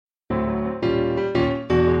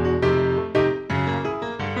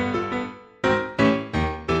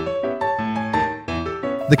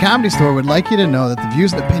The Comedy Store would like you to know that the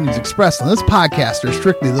views and opinions expressed on this podcast are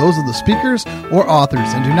strictly those of the speakers or authors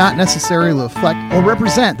and do not necessarily reflect or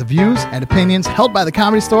represent the views and opinions held by the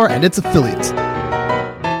Comedy Store and its affiliates.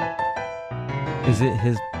 Is it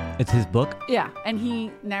his? It's his book? Yeah, and he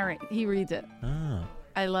reads it. Oh.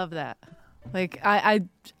 I love that. Like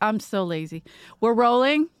I'm so lazy. We're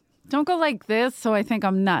rolling. Don't go like this, so I think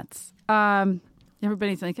I'm nuts.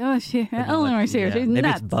 Everybody's like, oh, Eleanor's here. She's maybe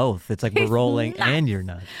nuts. it's both. It's like we're rolling and you're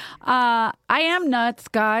nuts. I am nuts,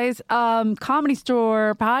 guys. Comedy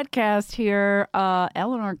Store podcast here.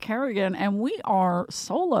 Eleanor Kerrigan, and we are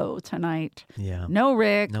solo tonight. Yeah. No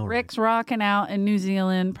Rick. No Rick's rocking out in New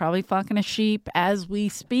Zealand, probably fucking a sheep as we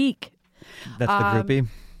speak. That's the groupie?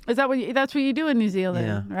 Is that that's what you do in New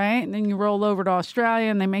Zealand, right? And then you roll over to Australia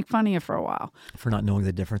and they make fun of you for a while. For not knowing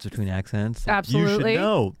the difference between accents. Absolutely. You should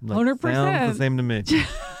know. 100%. Sounds the same to me.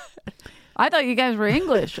 I thought you guys were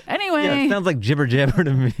English. Anyway. Yeah, it sounds like jibber jabber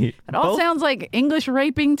to me. It all sounds like English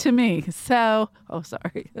raping to me. So,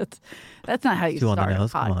 sorry. That's not how you start a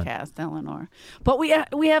podcast, Eleanor. But we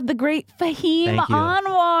have the great Fahim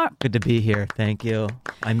Anwar. Good to be here. Thank you.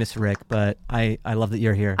 I miss Rick, but I love that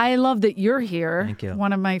you're here. I love that you're here. Thank you.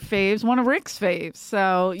 One of my faves, one of Rick's faves.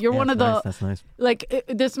 So you're one of the. That's nice. Like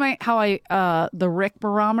this might the Rick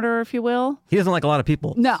barometer, if you will. He doesn't like a lot of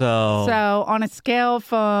people. No. So on a scale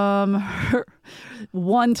from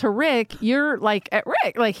 1 to Rick, you're like at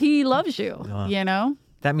Rick. Like he loves you. You know.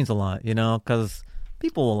 That means a lot, because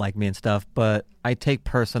people will like me and stuff, but I take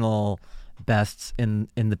personal bests in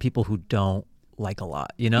the people who don't like a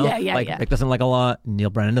lot, Yeah. Rick doesn't like a lot,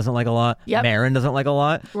 Neil Brennan doesn't like a lot, Marin doesn't like a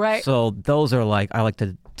lot. Right. So those are like, I like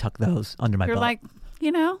to tuck those under my belt. You're like,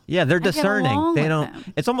 yeah, they're discerning. They don't.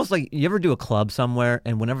 Them. It's almost like you ever do a club somewhere,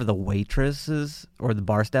 and whenever the waitresses or the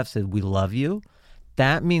bar staff said, "We love you,"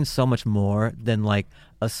 that means so much more than like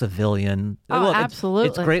a civilian. Oh, absolutely.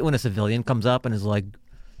 It's great when a civilian comes up and is like,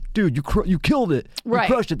 dude, you killed it. Right.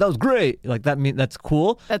 You crushed it. That was great. Like that's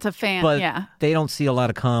cool. That's a fan. But yeah. they don't see a lot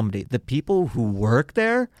of comedy. The people who work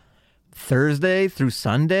there, Thursday through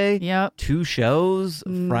Sunday, 2 shows,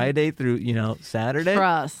 Friday through Saturday.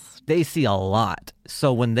 Trust. They see a lot.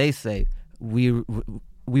 So when they say we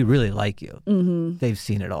really like you, they've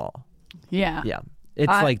seen it all. Yeah. Yeah. It's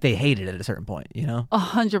like they hate it at a certain point.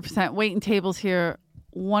 100%. Waiting tables here.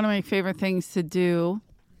 One of my favorite things to do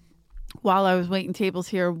while I was waiting tables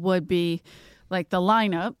here would be like the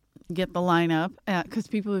lineup, get the lineup, because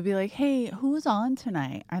people would be like, hey, who's on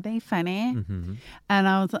tonight? Are they funny? Mm-hmm.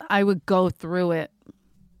 And I would go through it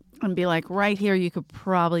and be like, right here, you could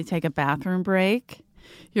probably take a bathroom break.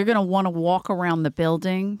 You're going to want to walk around the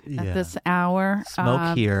building at this hour.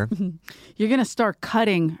 Smoke here. You're going to start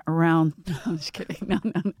cutting around. I'm just kidding. No.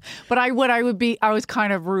 But I was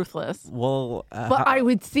kind of ruthless. Well, but I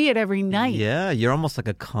would see it every night. Yeah, you're almost like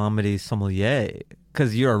a comedy sommelier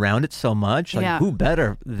because you're around it so much. Like, who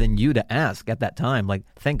better than you to ask at that time? Like,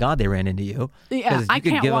 thank God they ran into you. Yeah, I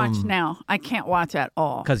can't watch now. I can't watch at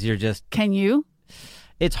all. Because you're just... Can you?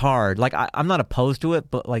 It's hard. Like, I'm not opposed to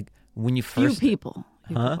it, but like when you first... Few people.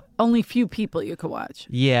 Only few people you could watch.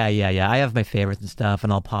 Yeah. I have my favorites and stuff,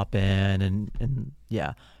 and I'll pop in and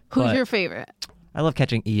yeah. Who's your favorite? I love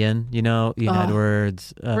catching Ian. Ian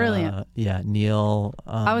Edwards. Brilliant. Yeah, Neil.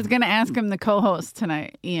 I was gonna ask him the co-host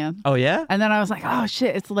tonight, Ian. Oh yeah. And then I was like, oh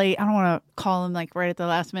shit, it's late. I don't want to call him like right at the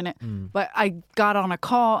last minute. But I got on a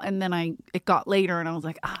call, and then it got later, and I was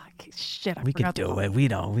like, shit, I we forgot can do it. We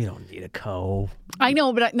don't need a co. I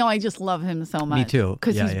know, but I just love him so much. Me too.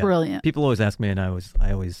 Because he's brilliant. People always ask me, and I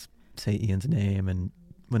always say Ian's name, and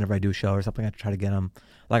whenever I do a show or something, I try to get him.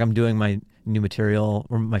 Like I'm doing my new material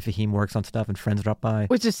where my Fahim works on stuff and friends drop by.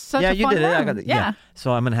 Which is such a fun run. Yeah.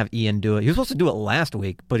 So I'm going to have Ian do it. He was supposed to do it last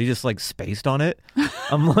week, but he just like spaced on it.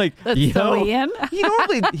 I'm like, That's so Ian.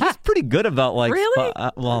 He's pretty good about like, really?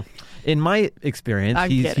 Well, in my experience,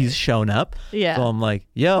 he's shown up. Yeah. So I'm like,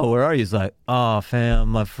 yo, where are you? He's like, oh,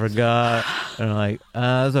 fam, I forgot. And I'm like,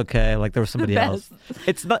 it's okay. Like there was somebody else.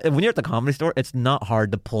 It's not, when you're at the Comedy Store, it's not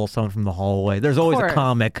hard to pull someone from the hallway. There's always a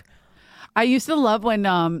comic. I used to love when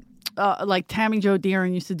like Tammy Jo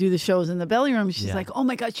Deeren used to do the shows in the belly room. She's like, oh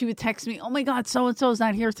my God, she would text me, oh my God, so-and-so's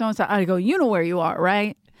not here, so-and-so. I'd go, you know where you are,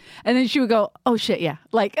 right? And then she would go, oh shit, yeah.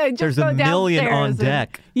 Like just there's go a million on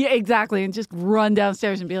deck. Yeah, exactly. And just run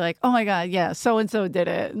downstairs and be like, oh my God, yeah, so-and-so did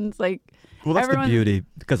it. And it's like, well, that's the beauty,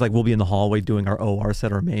 because like we'll be in the hallway doing our OR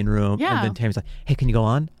set, our main room. Yeah. And then Tammy's like, hey, can you go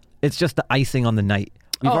on? It's just the icing on the night.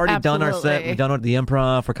 We've already done our set. We've done the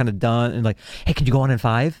improv. We're kind of done. And like, hey, can you go on in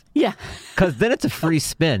 5? Yeah. Because then it's a free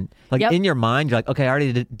spin. Like in your mind, you're like, okay, I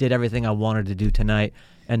already did everything I wanted to do tonight.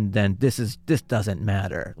 And then this doesn't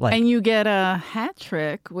matter. Like, and you get a hat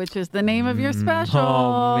trick, which is the name of your special.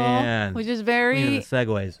 Oh, man. Which is very...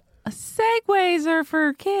 segues. Segways are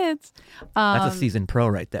for kids. That's a seasoned pro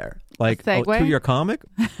right there. Like, to your comic?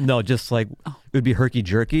 No, just like, it would be herky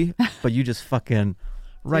jerky, but you just fucking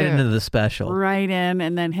into the special. Right in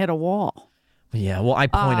and then hit a wall. Yeah, well, I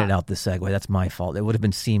pointed out the segue. That's my fault. It would have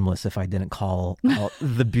been seamless if I didn't call out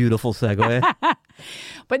the beautiful segue.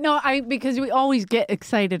 But no, because we always get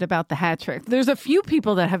excited about the hat trick. There's a few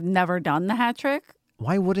people that have never done the hat trick.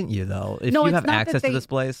 Why wouldn't you, though? If you have access to this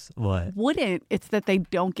place, what? Wouldn't. It's that they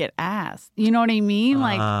don't get asked. You know what I mean?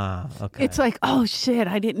 Okay. It's like, oh, shit,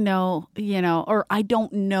 I didn't know, or I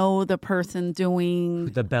don't know the person doing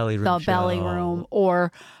the belly room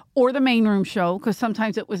or the main room show, because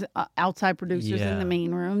sometimes it was outside producers in the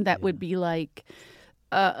main room that would be like,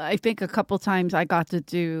 I think a couple times I got to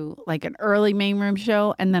do like an early main room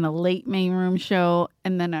show and then a late main room show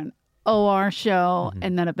and then an OR show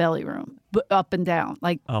and then a belly room, up and down,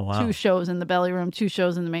 like 2 shows in the belly room, 2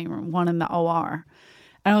 shows in the main room, 1 in the OR.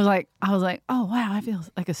 And I was like, oh, wow, I feel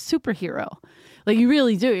like a superhero. Like, you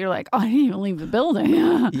really do. You're like, oh, I didn't even leave the building.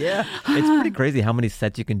 Yeah. It's pretty crazy how many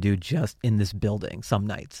sets you can do just in this building some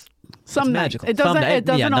nights. Some nights. It doesn't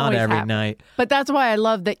not always every happen. night. But that's why I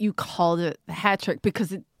love that you called it the hat trick,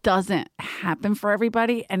 because it doesn't happen for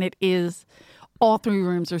everybody. And it is, all 3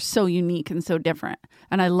 rooms are so unique and so different.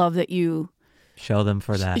 And I love that you show them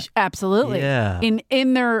for that. Absolutely. Yeah.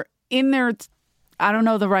 In their I don't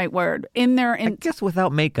know the right word. I guess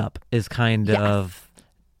without makeup is kind of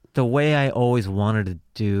the way I always wanted to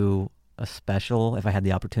do a special if I had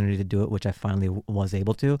the opportunity to do it, which I finally was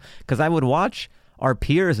able to. Because I would watch our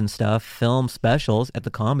peers and stuff film specials at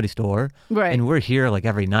the Comedy Store. Right. And we're here like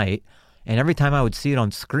every night. And every time I would see it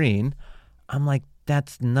on screen, I'm like,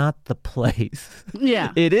 that's not the place.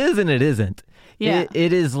 Yeah. It is and it isn't. Yeah.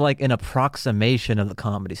 It is like an approximation of the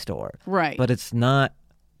Comedy Store. Right. But it's not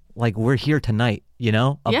like we're here tonight,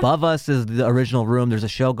 Above us is the original room. There's a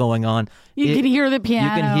show going on. You can hear the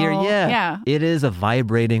piano. You can hear, Yeah. It is a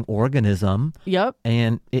vibrating organism. Yep.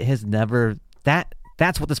 And it has never,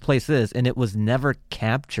 that's what this place is. And it was never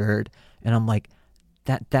captured. And I'm like,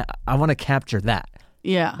 that I want to capture that.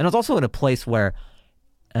 Yeah. And I was also in a place where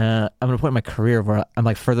I'm going to point in my career where I'm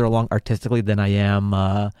like further along artistically than I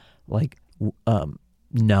am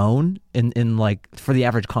known in like for the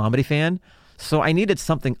average comedy fan. So I needed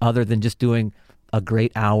something other than just doing a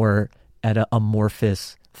great hour at a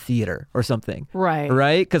amorphous theater or something.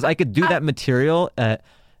 Right. Because I could do that material at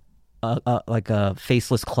like a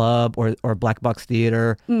faceless club or black box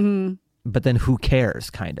theater. Mm-hmm. But then who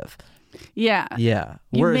cares, kind of. Yeah. Yeah.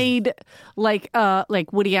 You made like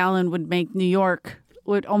Woody Allen would make New York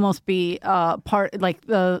would almost be part like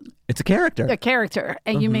the. It's a character. A character,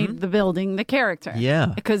 and you made the building the character.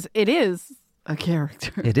 Yeah. Because it is a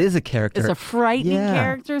character. It is a character. It's a frightening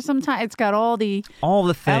character sometimes. It's got all the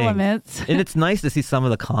things. Elements. And it's nice to see some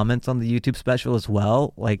of the comments on the YouTube special as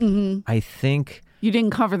well. Like, I think... You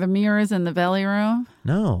didn't cover the mirrors in the belly room?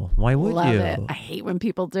 No. Why would Love you? It. I hate when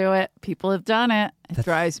people do it. People have done it. It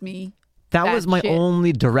drives me. That was my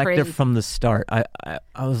only directive crazy. From the start. I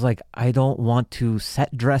was like, I don't want to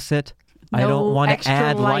set dress it. I don't want to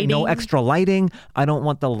add no extra lighting. I don't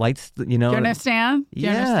want the lights, Do you understand? Do you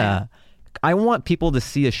understand? I want people to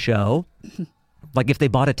see a show like if they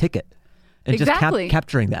bought a ticket and just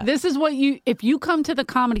capturing that. This is what if you come to the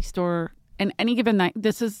Comedy Store on any given night,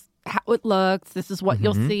 this is how it looks. This is what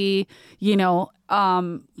you'll see.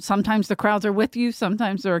 Sometimes the crowds are with you.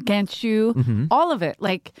 Sometimes they're against you. Mm-hmm. All of it.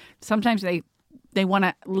 Like sometimes they want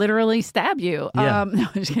to literally stab you. Yeah. No,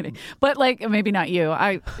 I'm just kidding. But like, maybe not you.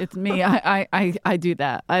 It's me. I do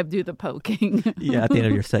that. I do the poking. Yeah. At the end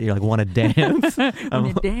of your set, you're like, want to dance?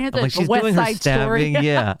 I'm like, she's doing her stabbing.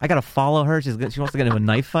 Yeah. I got to follow her. She wants to get into a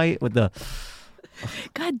knife fight with the.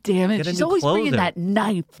 God damn it. She's always bringing that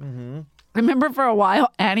knife. Mm-hmm. Remember for a while,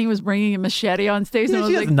 Annie was bringing a machete on stage. Yeah, and I was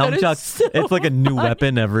she has like, nunchucks. So it's like a new funny.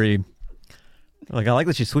 weapon every. Like, I like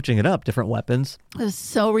that she's switching it up, different weapons. It was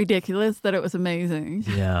so ridiculous that it was amazing.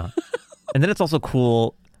 Yeah. And then it's also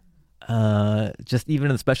cool, just even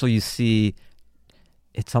in the special you see,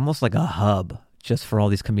 it's almost like a hub just for all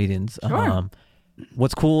these comedians. Sure.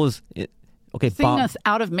 What's cool is, seeing us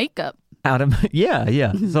out of makeup.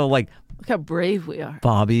 Yeah. So like, look how brave we are.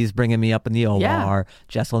 Bobby's bringing me up in the OR. Yeah.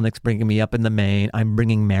 Jesselnick's bringing me up in the main. I'm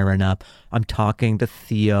bringing Marin up. I'm talking to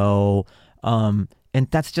Theo. And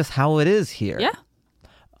that's just how it is here. Yeah.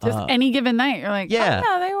 Just any given night, you're like, yeah. Oh,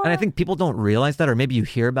 no, they were. And I think people don't realize that, or maybe you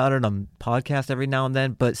hear about it on podcasts every now and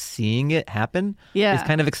then, but seeing it happen is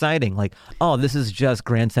kind of exciting. Like, oh, this is just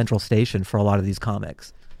Grand Central Station for a lot of these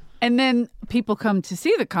comics. And then people come to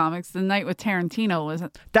see the comics. The night with Tarantino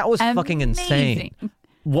was fucking insane.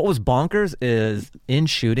 What was bonkers is in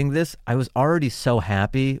shooting this, I was already so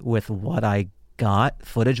happy with what I got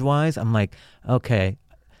footage-wise. I'm like, okay,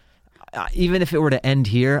 even if it were to end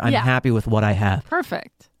here, I'm happy with what I have.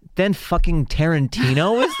 Perfect. Then fucking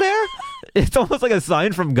Tarantino is there? It's almost like a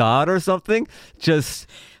sign from God or something. Just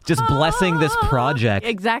blessing this project.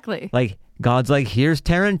 Exactly. Like, God's like, here's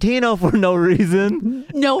Tarantino for no reason.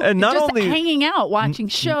 No, and not just only hanging out, watching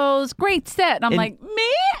shows, great set. And I'm like, me?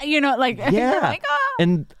 You know, like, yeah. like, oh.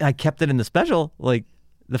 And I kept it in the special. Like,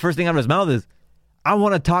 the first thing out of his mouth is, I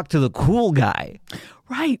want to talk to the cool guy.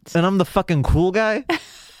 Right. And I'm the fucking cool guy?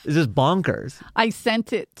 It's just bonkers. I sent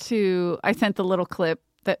the little clip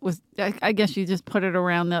that was, I guess you just put it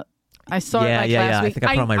around the, I saw it last week. I think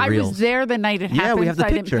I put on my reels. I was there the night it happened, we have the so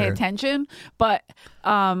picture. I didn't pay attention. But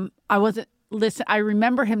I wasn't, I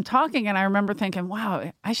remember him talking, and I remember thinking,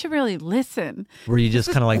 wow, I should really listen. Were you just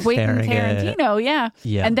kind of like Quentin staring at it? Tarantino, yeah.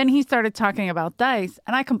 Yeah. And then he started talking about dice,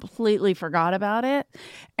 and I completely forgot about it.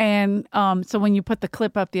 And so when you put the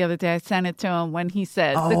clip up the other day, I sent it to him when he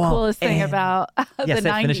said the coolest thing about the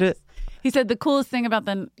 90s. Finish it. He said the coolest thing about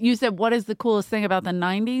you said, what is the coolest thing about the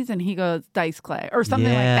 90s? And he goes, dice clay or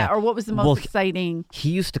something like that. Or what was the most exciting?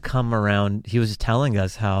 He used to come around. He was just telling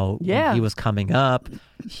us how when he was coming up,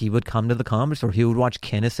 he would come to the comedy store. He would watch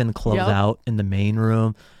Kinnison close out in the main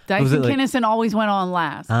room. Dice and Kinnison always went on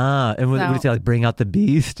last. And what did he say? Like, bring out the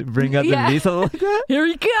beast? Bring out the beast? Something like that? Here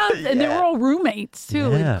he comes. And they were all roommates,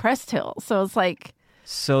 too, in Crest Hill. So it's like...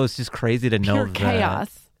 So it's just crazy to know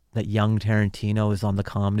chaos. That young Tarantino is on the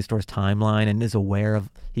Comedy Store's timeline and is aware of...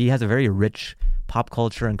 He has a very rich pop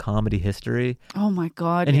culture and comedy history. Oh, my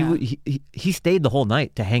God, and he stayed the whole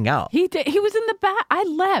night to hang out. He did. He was in the back. I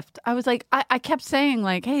left. I was like... I kept saying,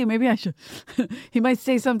 like, hey, maybe I should... He might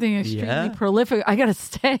say something extremely prolific. I got to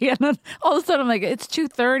stay. And then all of a sudden, I'm like, it's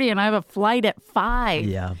 2:30 and I have a flight at 5.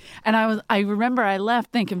 Yeah. And I remember I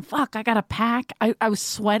left thinking, fuck, I got to pack. I was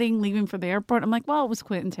sweating leaving for the airport. I'm like, well, it was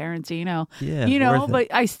Quentin Tarantino. Yeah, you know,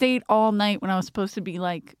 but I stayed all night when I was supposed to be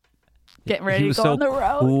like getting ready to go on the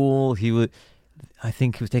road. Cool. I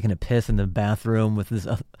think he was taking a piss in the bathroom with his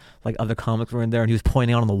like other comics were in there, and he was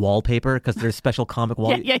pointing out on the wallpaper because there's special comic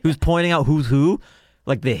wall. He was pointing out who's who,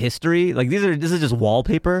 like the history. Like this is just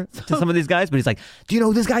wallpaper to some of these guys. But he's like, do you know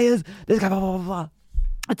who this guy is? This guy, blah blah blah blah.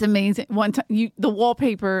 It's amazing. One time, the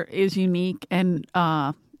wallpaper is unique and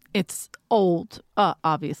it's old.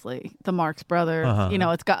 Obviously, the Marx Brothers. You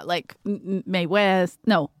know, it's got like Mae West.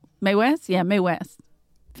 No, Mae West. Yeah, Mae West.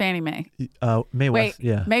 Fannie Mae. Mae West.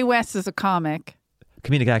 Yeah. Mae West is a comic.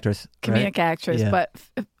 Comedic actress. Comedic actress. Yeah. But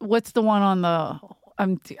what's the one on the?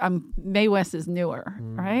 Mae West is newer,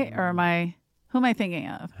 right? Or who am I thinking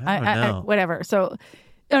of? I don't know. Whatever. So,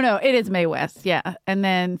 no, it is Mae West. Yeah, and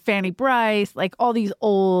then Fanny Bryce, like all these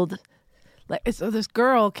old. So this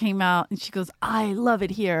girl came out and she goes, I love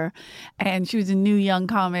it here. And she was a new young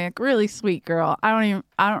comic, really sweet girl. I don't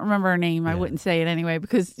remember her name. I wouldn't say it anyway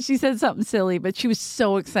because she said something silly, but she was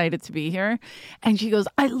so excited to be here. And she goes,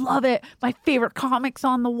 I love it. My favorite comic's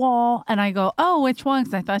on the wall. And I go, oh, which one?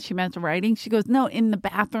 Because I thought she meant writing. She goes, no, in the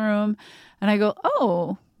bathroom. And I go,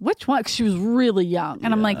 oh, which one? 'Cause she was really young.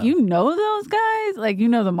 And I'm like, you know those guys? Like, you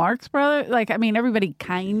know the Marx Brothers? Like, I mean, everybody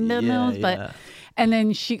kind of knows, but... And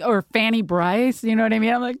then or Fanny Bryce, you know what I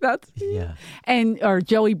mean? I'm like, that's or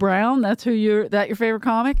Joey Brown, that's your favorite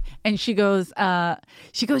comic? And she goes, yeah,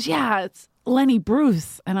 it's Lenny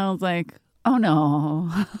Bruce. And I was like, oh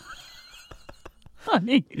no.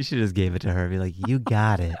 Honey. You should just gave it to her. Be like, you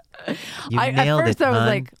got it. You nailed at first it, I was hon.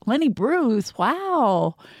 like, Lenny Bruce,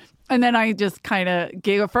 wow. And then I just kind of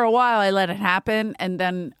gave it for a while. I let it happen. And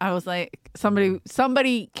then I was like,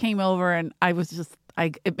 somebody came over and I was just,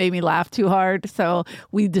 it made me laugh too hard, so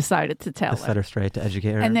we decided to tell her. Set her straight to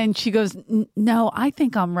educate her. And then she goes, no, I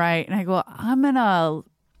think I'm right. And I go, I'm going to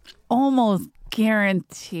almost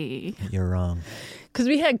guarantee. You're wrong. Because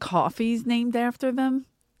we had coffees named after them.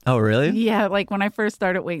 Oh, really? Yeah, like when I first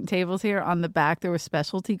started waiting tables here, on the back there were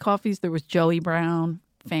specialty coffees. There was Joey Brown,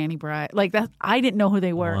 Fanny Bryce. Like that, I didn't know who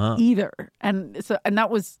they were either. And that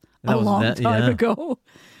was a long time ago.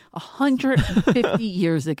 150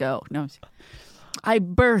 years ago. No, I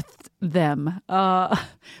birthed them. But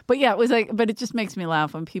yeah, it was like, but it just makes me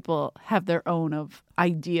laugh when people have their own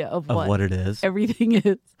idea of what it is. Everything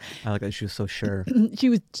is. I like that she was so sure. She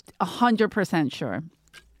was 100% sure.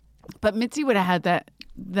 But Mitzi would have had that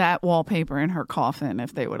that wallpaper in her coffin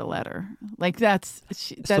if they would have let her. Like that's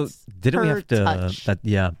So didn't we her have to? touch.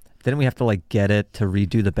 Didn't we have to like get it to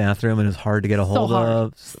redo the bathroom, and it was hard to get a hold hard.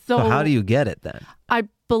 of? So how do you get it then? I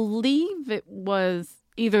believe it was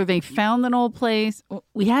either they found an old place.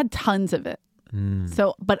 We had tons of it.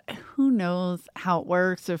 So, but who knows how it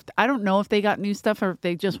works? I don't know if they got new stuff or if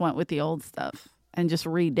they just went with the old stuff and just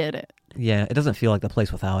redid it. Yeah, it doesn't feel like the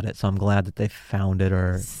place without it. So I'm glad that they found it.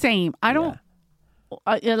 Or Same. I don't.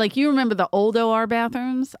 Like you remember the old OR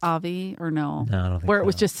bathrooms, Avi, or no? No, I don't think where it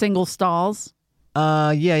was so. just single stalls.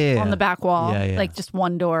 Yeah. On the back wall, Yeah. like just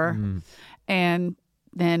one door, and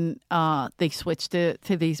then they switched it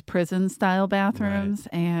to these prison style bathrooms.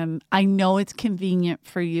 Right. And I know it's convenient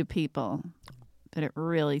for you people, but it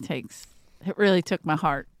really took my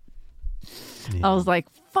heart. Yeah. I was like,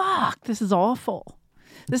 "Fuck, this is awful.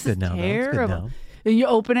 This is good now, though. It's good terrible." now. And you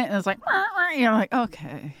open it, and it's like, you're like,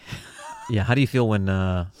 okay. Yeah. How do you feel when?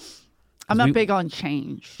 I'm not big on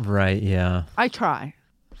change. Right. Yeah. I try.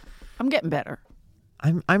 I'm getting better.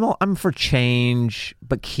 I'm for change,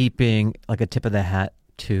 but keeping like a tip of the hat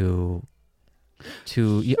to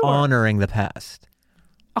honoring the past,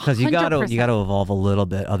 because you got to 100%. evolve a little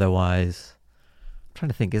bit. Otherwise, I'm trying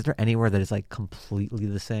to think. Is there anywhere that is like completely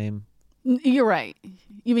the same? You're right.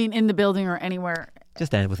 You mean in the building or anywhere?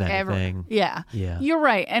 Just end with Ever. anything. Yeah. Yeah. You're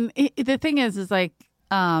right. And the thing is like,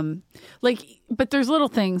 but there's little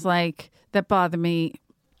things like that bother me.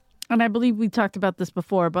 And I believe we talked about this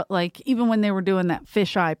before, but like even when they were doing that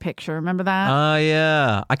fisheye picture, remember that?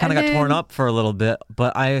 Yeah. I kind of And got torn then- up for a little bit,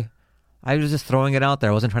 but I was just throwing it out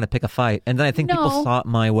there. I wasn't trying to pick a fight. And then I think people No. saw it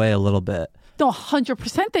my way a little bit. No,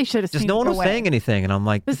 100% they should have Just seen no one it was away. saying anything. And I'm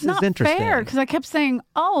like, this It's not is interesting. fair because I kept saying,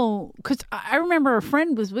 because I remember a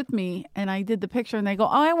friend was with me and I did the picture and they go,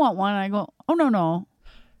 I want one. And I go, oh, no.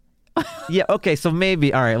 Yeah. Okay. So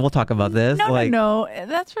maybe, all right, we'll talk about this. No.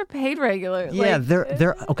 That's for paid regular. Yeah, Like,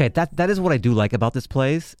 they're okay. That is what I do like about this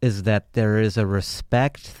place is that there is a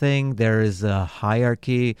respect thing. There is a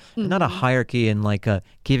hierarchy, not a hierarchy and like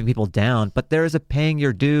keeping people down, but there is a paying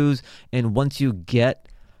your dues. And once you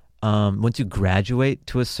graduate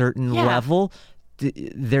to a certain level,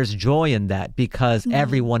 there's joy in that because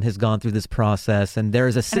everyone has gone through this process, and there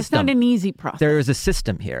is a system. And it's not an easy process. There is a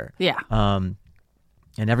system here. Yeah.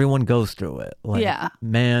 And everyone goes through it. Like Yeah.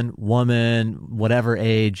 man, woman, whatever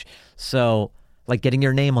age. So like getting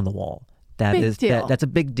your name on the wall. Big deal. That's a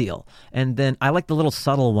big deal. And then I like the little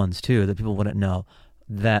subtle ones too that people wouldn't know.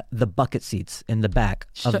 That the bucket seats in the back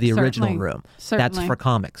of the original Certainly. room. Certainly. That's for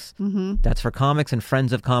comics. Mm-hmm. That's for comics and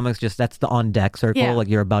friends of comics. Just that's the on deck circle. Yeah. Like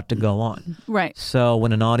you're about to go on. Right. So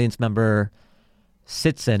when an audience member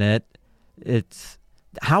sits in it, it's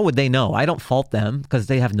how would they know? I don't fault them because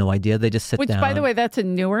they have no idea. They just sit Which, down. by the way, that's a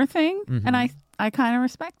newer thing. And I kind of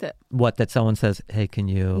respect it. What, that someone says, hey, can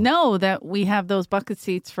you? No, that we have those bucket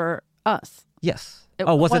seats for us. Yes. It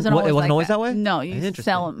wasn't always always like that way? No, you used to Interesting.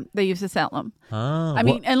 sell them. They used to sell them. Oh, I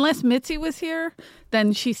mean, unless Mitzi was here,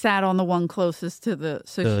 then she sat on the one closest to the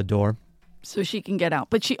the door. so she can get out.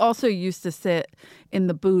 But she also used to sit in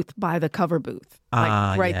the booth by the cover booth,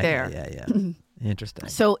 like right yeah, there. Yeah. Interesting.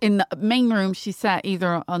 So in the main room, she sat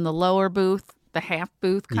either on the lower booth, the half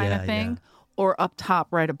booth kind Yeah, of thing, yeah. or up top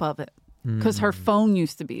right above it. Because her phone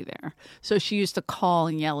used to be there. So she used to call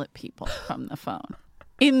and yell at people from the phone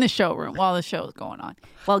in the showroom while the show was going on.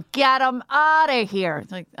 Well, get them out of here.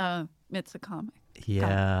 It's like, it's a comic.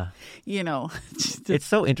 Yeah. You know. It's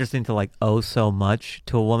so interesting to like owe so much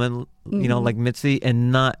to a woman, you know, like Mitzi,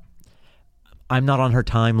 and I'm not on her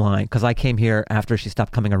timeline because I came here after she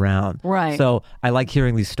stopped coming around. Right. So I like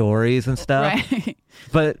hearing these stories and stuff. Right.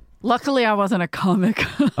 But Luckily, I wasn't a comic.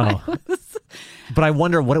 but I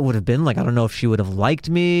wonder what it would have been like. I don't know if she would have liked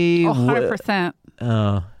me. 100%.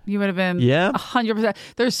 You would have been Yeah? 100%.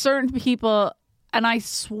 There's certain people, and I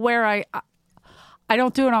swear I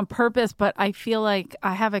don't do it on purpose, but I feel like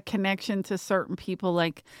I have a connection to certain people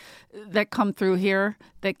like that come through here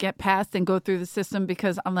that get passed and go through the system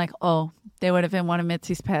because I'm like, oh, they would have been one of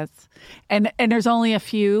Mitzi's pets. And there's only a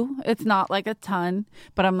few. It's not like a ton,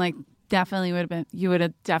 but I'm like, you would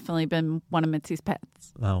have definitely been one of Mitzi's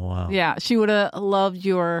pets. Oh, wow. Yeah, she would have loved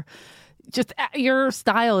your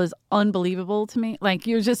style is unbelievable to me. Like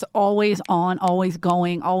you're just always on, always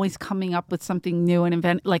going, always coming up with something new and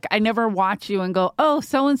invent. Like I never watch you and go, oh,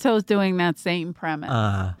 so-and-so is doing that same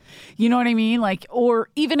premise. You know what I mean? Like, or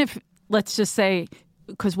even if, let's just say,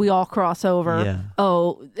 because we all cross over. Yeah.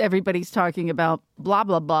 Oh, everybody's talking about blah,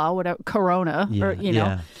 blah, blah, whatever, Corona, or, you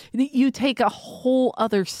know, you take a whole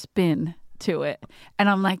other spin to it. And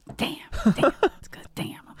I'm like, damn, that's good.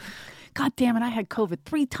 Damn. God damn it, I had COVID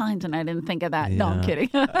 3 times and I didn't think of that. No, I'm kidding.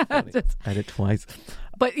 I did it twice.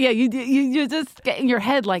 But yeah, you just get in your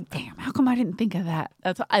head like, damn, how come I didn't think of that?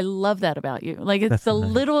 I love that about you. Like it's the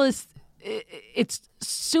littlest. It's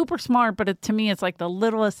super smart, but to me, it's like the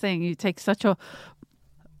littlest thing. You take such a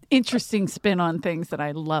interesting spin on things that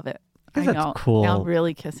I love it. I That's know. cool. Now I'm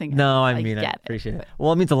really kissing it. No, I appreciate it.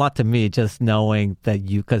 Well, it means a lot to me just knowing that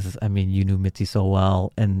because you knew Mitzi so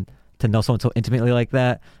well, and to know someone so intimately like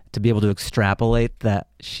that, to be able to extrapolate that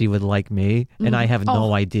she would like me, and I have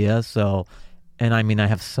no idea. So, and I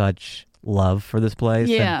have such love for this place.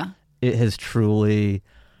 Yeah. And it has truly,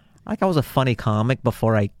 like, I was a funny comic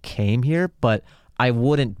before I came here, but I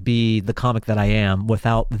wouldn't be the comic that I am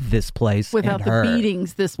without this place, without and the her.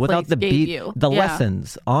 beatings this Without place gave you. The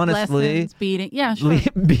lessons, honestly. Yeah, sure.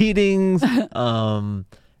 Beatings,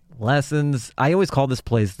 lessons. I always call this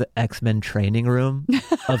place the X-Men training room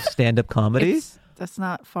of stand-up comedy. That's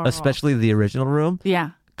not far especially off. the original room.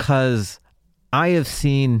 Yeah. Because I have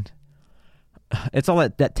seen, it's all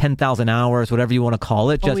that 10,000 hours, whatever you want to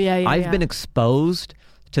call it. I've been exposed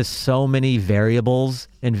to so many variables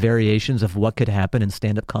and variations of what could happen in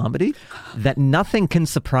stand-up comedy that nothing can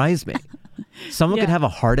surprise me. Someone could have a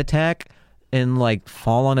heart attack and like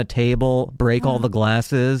fall on a table, break all the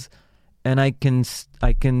glasses, and I can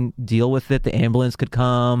deal with it. The ambulance could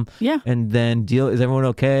come, and then deal. Is everyone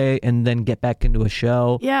okay? And then get back into a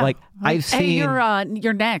show. Yeah, like I've seen. Hey,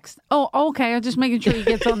 you're next. Oh, okay. I'm just making sure he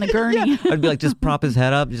gets on the gurney. I'd be like, just prop his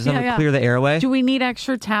head up, just have him clear the airway. Do we need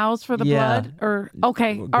extra towels for the blood? Or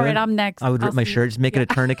okay, all right, I'm next. I would rip my shirt, just make it a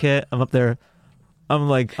tourniquet. I'm up there.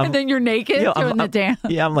 And then you're naked doing the dance.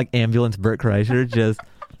 Yeah, I'm like ambulance Bert Kreischer. Just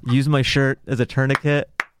use my shirt as a tourniquet.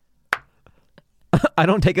 I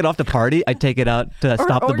don't take it off to party. I take it out to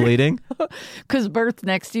stop the bleeding. Because Bert's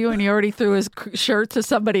next to you and he already threw his shirt to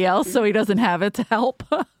somebody else, so he doesn't have it to help.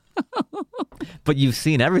 But you've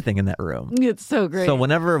seen everything in that room. It's so great. So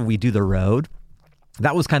whenever we do the road,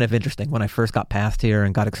 that was kind of interesting when I first got past here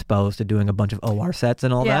and got exposed to doing a bunch of OR sets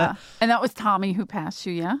and all that. And that was Tommy who passed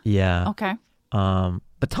you, yeah? Yeah. Okay.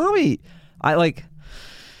 But Tommy, I like...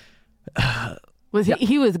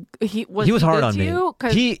 He was hard on me.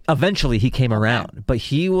 He eventually came around, but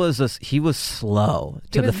he was slow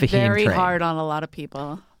to the Fahim train. Very hard on a lot of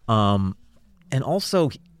people. And also,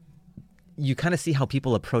 you kind of see how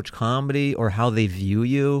people approach comedy or how they view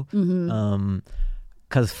you.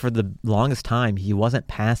 Because for the longest time, he wasn't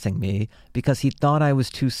passing me because he thought I was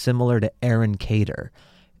too similar to Aaron Cater.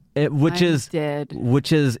 Which is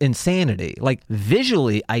insanity. Like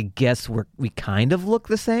visually, I guess we kind of look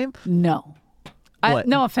the same. No.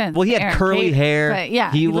 No offense. Well, he had curly hair. But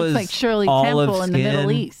yeah, he was like Shirley Temple in the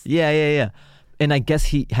Middle East. Yeah. And I guess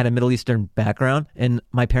he had a Middle Eastern background, and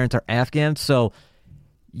my parents are Afghan, so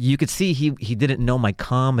you could see he didn't know my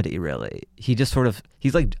comedy really. He just sort of,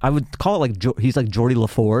 he's like, I would call it like he's like Geordie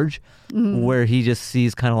LaForge, where he just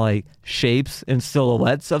sees kind of like shapes and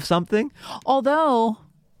silhouettes of something. Although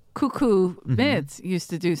Cuckoo Mitz used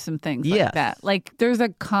to do some things like that. Like there's a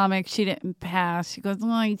comic she didn't pass. She goes,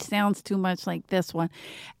 oh, he sounds too much like this one.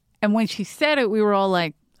 And when she said it, we were all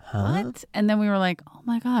like, what? And then we were like, oh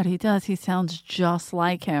my God, he does. He sounds just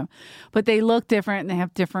like him. But they look different and they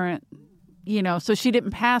have different, so she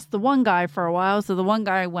didn't pass the one guy for a while. So the one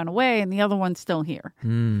guy went away and the other one's still here.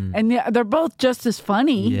 And they're both just as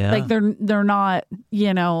funny. Yeah. Like they're not,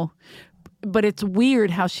 but it's weird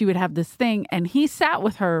how she would have this thing. And he sat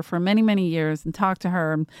with her for many, many years and talked to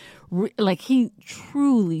her. And like he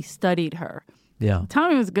truly studied her. Yeah.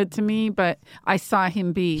 Tommy was good to me, but I saw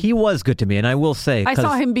him be... He was good to me, and I will say... I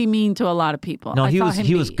saw him be mean to a lot of people. No, he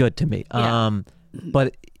was good to me. Yeah.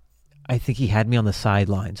 But I think he had me on the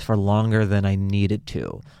sidelines for longer than I needed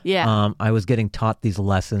to. Yeah. I was getting taught these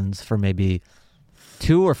lessons for maybe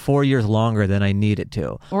 2 or 4 years longer than I needed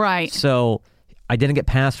to. Right. So I didn't get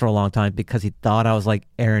passed for a long time because he thought I was like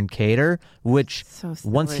Aaron Cater, which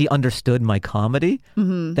once he understood my comedy,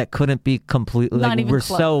 that couldn't be completely... Not like, even we're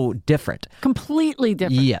close. So different. Completely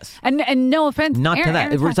different. Yes. And no offense. Not to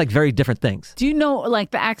that. We're just like very different things. Do you know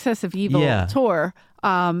like the Access of Evil tour?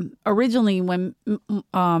 Originally when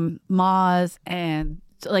Maz and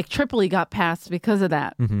like Tripoli got passed because of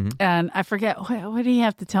that. And I forget, what did he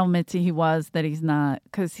have to tell Mitzi he was that he's not?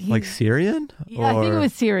 Because he like Syrian? Yeah, I think it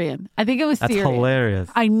was Syrian. That's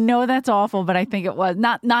hilarious. I know that's awful, but I think it was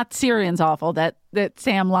not Syrian's awful that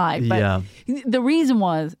Sam lied. But the reason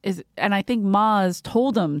is, and I think Maz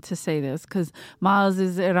told him to say this because Maz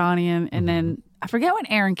is Iranian, and then I forget what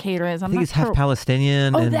Aaron Cater is. I think he's half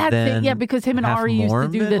Palestinian. Oh, that's it. Yeah, because him and Ari used to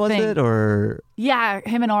do the was thing. It, or? Yeah,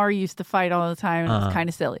 him and Ari used to fight all the time, and it was kind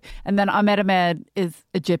of silly. And then Ahmed is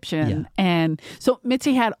Egyptian. And so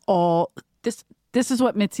Mitzi had all this. This is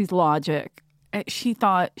what Mitzi's logic. She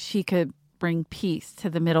thought she could bring peace to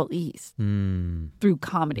the Middle East through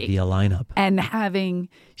comedy. The lineup. And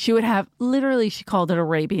she would have, literally, she called it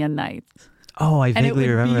Arabian Nights. Oh, I vaguely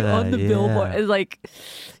remember that. And it would be on the billboard. It's like,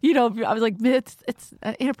 I was like, it's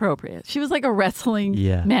inappropriate. She was like a wrestling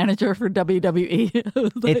manager for WWE.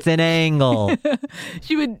 Like, it's an angle.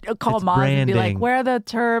 She would call Maz and be like, wear the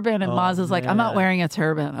turban. And Maz is like, I'm not wearing a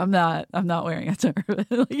turban. I'm not wearing a turban.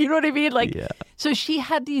 You know what I mean? Like, so she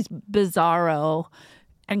had these bizarro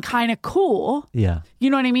and kind of cool. Yeah. You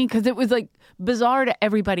know what I mean? Because it was like bizarre to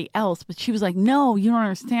everybody else. But she was like, no, you don't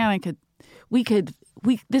understand.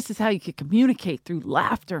 This is how you could communicate through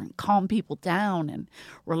laughter and calm people down and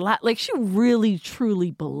relax. Like, she really,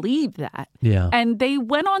 truly believed that. Yeah. And they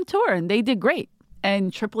went on tour and they did great.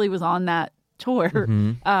 And Tripoli was on that tour.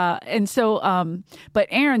 And so, but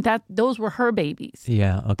Erin, those were her babies.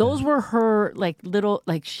 Yeah. Okay. Those were her, like, little,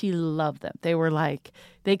 like, she loved them. They were like,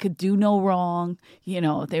 they could do no wrong.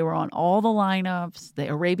 They were on all the lineups. The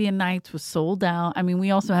Arabian Nights was sold out. I mean,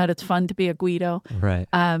 we also had It's Fun to Be a Guido. Right.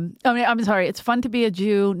 I'm sorry. It's Fun to Be a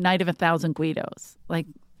Jew, Night of 1,000 Guidos. Like,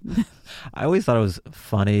 I always thought it was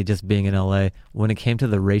funny just being in LA when it came to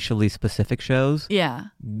the racially specific shows. Yeah.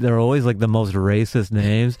 They're always like the most racist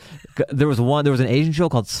names. There was an Asian show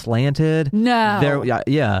called Slanted. No.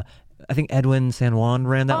 Yeah. I think Edwin San Juan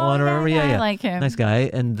ran that one. Remember? Yeah. I like him. Nice guy.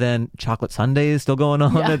 And then Chocolate Sunday is still going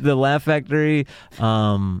on at the Laugh Factory.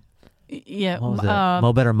 What was it?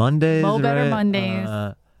 Mo Better Mondays.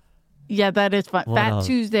 Mondays. Yeah, that is fun. Fat else?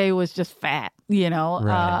 Tuesday was just fat,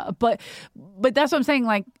 Right. But that's what I'm saying.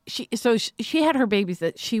 Like, she had her babies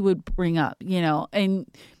that she would bring up, and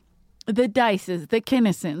the Dices, the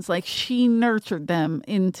Kinnisons, like, she nurtured them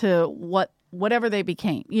into whatever they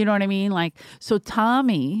became. You know what I mean? Like, so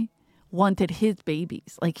Tommy wanted his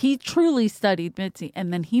babies. Like, he truly studied Mitzi,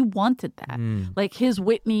 and then he wanted that. Like, his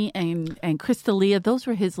Whitney and Crystalia, those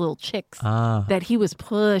were his little chicks that he was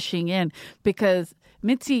pushing in, because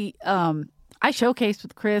Mitzi, I showcased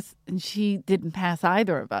with Chris, and she didn't pass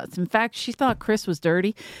either of us. In fact, she thought Chris was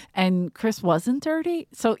dirty, and Chris wasn't dirty.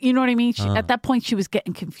 So, you know what I mean? At that point, she was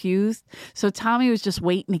getting confused. So Tommy was just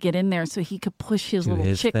waiting to get in there so he could push his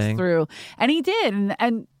little chicks through. And he did.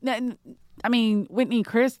 And I mean, Whitney and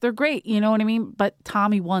Chris, they're great. You know what I mean? But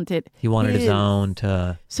Tommy wanted his own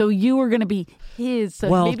to... So you were going to be his. So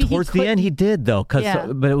well, maybe towards the end, he did, though.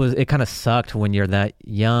 But it kind of sucked when you're that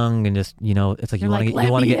young and just, it's like you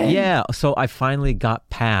want to get... Yeah. So I finally got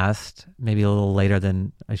past, maybe a little later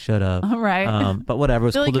than I should have. All right. But whatever. It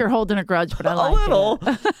was I feel cool like you're holding a grudge, but I like a little.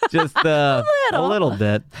 Just a little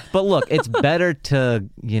bit. But look, it's better to,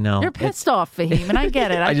 You're pissed off, Fahim, and I get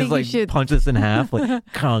it. I think just you should punch this in half. Like,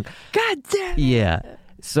 conk. God damn it. Yeah.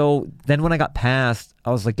 So then when I got past,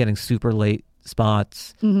 I was like getting super late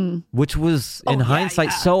spots, which was in hindsight.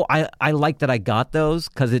 Yeah. So I like that I got those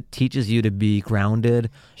because it teaches you to be grounded.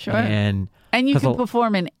 Sure. And you can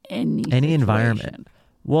perform in any environment.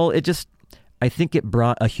 Well, I think it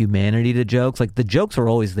brought a humanity to jokes. Like, the jokes were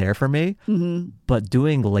always there for me, but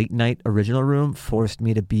doing late night original room forced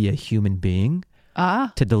me to be a human being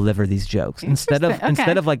to deliver these jokes. Instead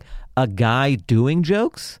of like a guy doing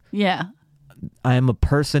jokes. Yeah. I am a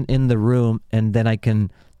person in the room, and then I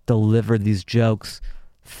can deliver these jokes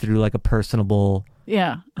through like a personable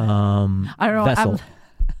I don't know, vessel.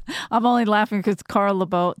 I'm only laughing because Carl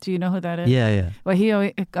LeBeau, do you know who that is? Yeah. Well, he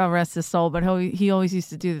always, God rest his soul, but he always used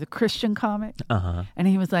to do the Christian comic. And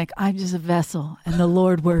he was like, I'm just a vessel and the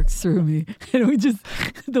Lord works through me. And we just,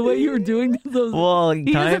 the way you were doing those. Well,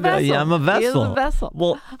 kind of. Yeah, I'm a vessel. He is a vessel.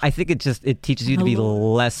 Well, I think it teaches you to be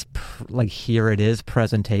less, like, here it is,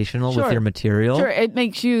 presentational with your material. Sure, it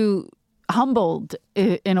makes you humbled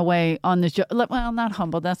in a way on the joke. Well, not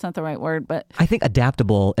humbled, that's not the right word, but I think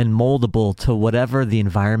adaptable and moldable to whatever the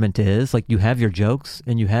environment is. Like, you have your jokes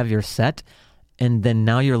and you have your set, and then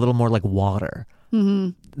now you're a little more like water.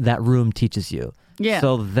 That room teaches you. Yeah.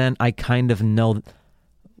 So then I kind of know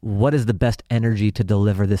what is the best energy to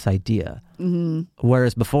deliver this idea.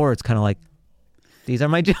 Whereas before it's kind of like, these are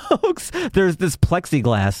my jokes. There's this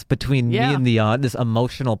plexiglass between me and the audience, this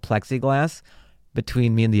emotional plexiglass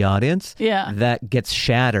between me and the audience that gets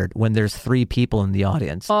shattered when there's 3 people in the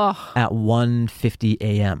audience at 1:50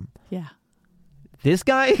 a.m. Yeah. This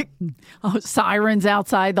guy... sirens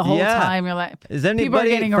outside the whole time. You're like, is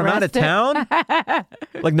anybody from out of town?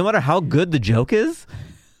 Like, no matter how good the joke is,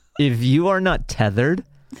 if you are not tethered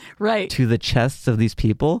to the chests of these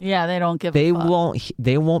people, they don't give a fuck.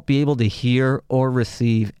 They won't be able to hear or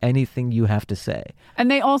receive anything you have to say.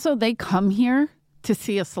 And they come here to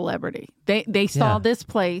see a celebrity. They saw this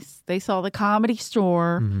place. They saw the Comedy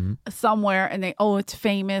Store somewhere, and it's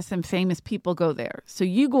famous, and famous people go there. So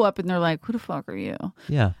you go up, and they're like, "Who the fuck are you?"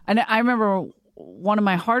 Yeah. And I remember one of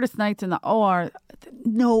my hardest nights in the OR.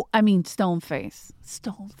 Stone face,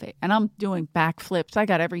 and I'm doing backflips. I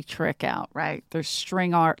got every trick out. Right, there's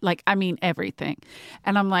string art, everything.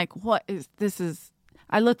 And I'm like, "What is this?"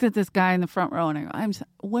 I looked at this guy in the front row and I go,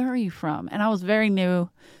 "Where are you from?" And I was very new,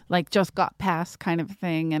 just got past kind of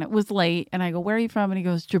thing. And it was late. And I go, "Where are you from?" And he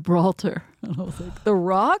goes, "Gibraltar." And I was like, "The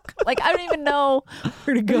Rock?" I don't even know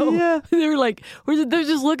where to go. Yeah. They're like, they're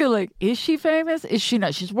just looking like, is she famous? Is she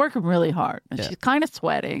not? She's working really hard. And she's kind of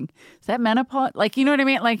sweating. Is that menopause? You know what I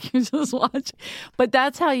mean? You just watch. But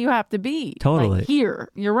that's how you have to be. Totally. Here,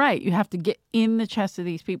 you're right. You have to get in the chest of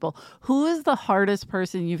these people. Who is the hardest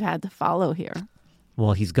person you've had to follow here?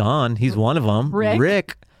 Well, he's gone. He's one of them.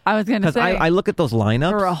 Rick. I was going to say. I look at those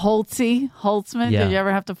lineups. Or a Holtzman. Yeah. Did you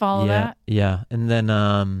ever have to follow that? Yeah. And then...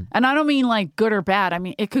 and I don't mean good or bad. I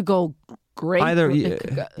mean, it could go great. Either.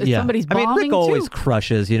 Somebody's bombing Rick always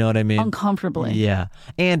crushes, you know what I mean? Uncomfortably. Yeah.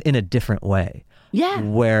 And in a different way. Yeah.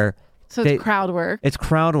 Where... So it's crowd work. It's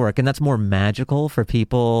crowd work, and that's more magical for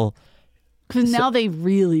people... Because now they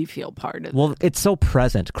really feel part of it. Well, it's so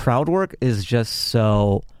present. Crowd work is just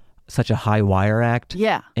such a high wire act.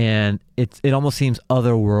 Yeah. And it almost seems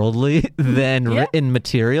otherworldly than written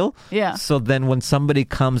material. Yeah. So then when somebody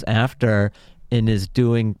comes after and is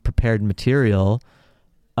doing prepared material,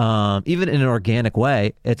 even in an organic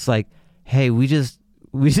way, it's like, hey, we just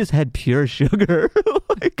had pure sugar.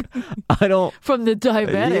 I don't... From the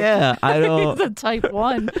diabetic. Yeah, I don't... The type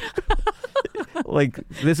 1.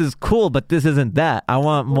 This is cool, but this isn't that. I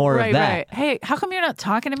want more of that. Right. Hey, how come you're not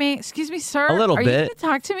talking to me? Excuse me, sir. A little Are bit. you going to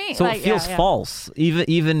talk to me? So it feels false.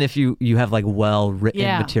 Even if you have well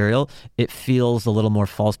written material, it feels a little more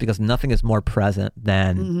false because nothing is more present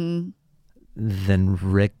than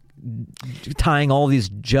Rick tying all these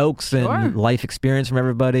jokes and life experience from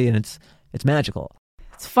everybody, and it's magical.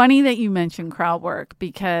 It's funny that you mentioned crowd work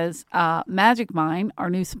because Magic Mind, our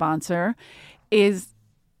new sponsor, it's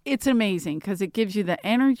amazing because it gives you the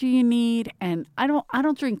energy you need. And I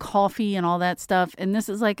don't drink coffee and all that stuff. And this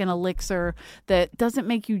is like an elixir that doesn't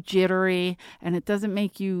make you jittery and it doesn't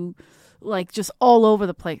make you just all over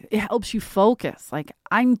the place. It helps you focus.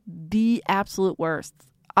 I'm the absolute worst.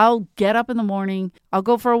 I'll get up in the morning, I'll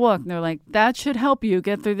go for a walk, and they're like, that should help you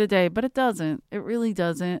get through the day. But it doesn't. It really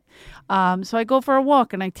doesn't. So I go for a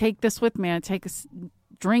walk and I take this with me. I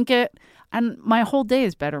drink it, and my whole day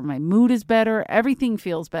is better. My mood is better. Everything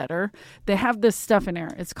feels better. They have this stuff in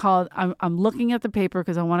there. It's called, I'm looking at the paper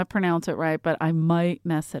because I want to pronounce it right, but I might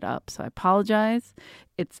mess it up. So I apologize.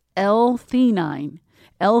 It's L-theanine.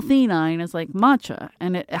 L-theanine is like matcha,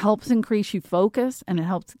 and it helps increase you focus, and it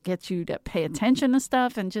helps get you to pay attention to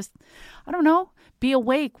stuff and just, I don't know, be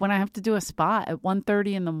awake when I have to do a spot at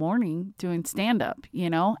 1:30 in the morning doing stand-up,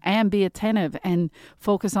 and be attentive and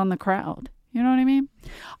focus on the crowd. You know what I mean?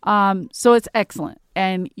 So it's excellent,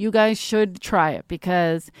 and you guys should try it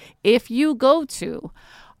because if you go to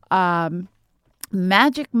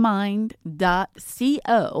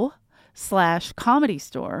magicmind.co/comedy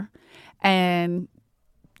store and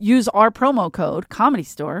use our promo code Comedy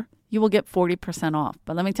Store, you will get 40% off.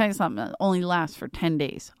 But let me tell you something, it only lasts for 10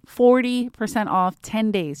 days. 40% off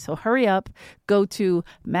 10 days. So hurry up, go to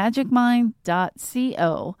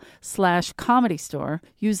magicmind.co/comedy store,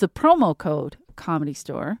 use the promo code Comedy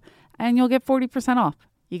Store, and you'll get 40% off.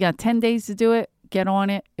 You got 10 days to do it. Get on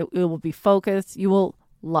it. It will be focused. You will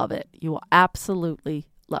love it. You will absolutely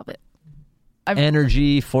love it.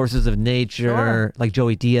 Energy, forces of nature, like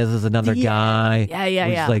Joey Diaz is another guy.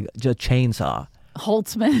 Yeah. Like a chainsaw.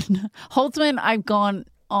 Holtzman, I've gone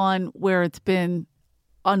on where it's been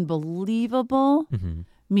unbelievable,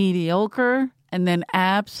 mediocre, and then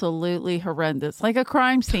absolutely horrendous. Like a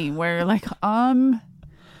crime scene where you're like, I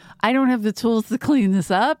don't have the tools to clean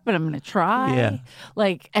this up, but I'm going to try. Yeah.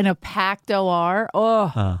 And a packed OR.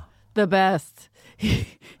 The best.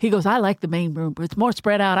 He goes, I like the main room, but it's more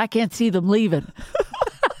spread out. I can't see them leaving.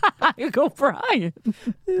 I go, Brian.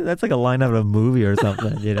 That's like a line out of a movie or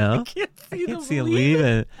something, I can't see them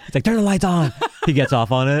leaving. It's like, turn the lights on. He gets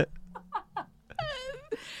off on it.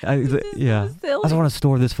 I just want to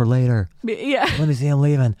store this for later. Yeah. Let me see him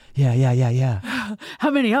leaving. Yeah. How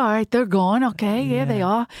many? All right, they're gone. Okay, yeah they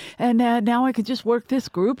are. And now I can just work this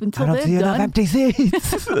group until they're done. I don't see enough empty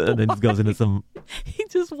seats. And then he goes into some... He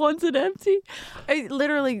just wants it empty.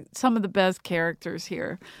 Literally, some of the best characters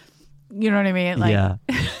here. You know what I mean? Yeah.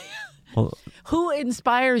 Well, who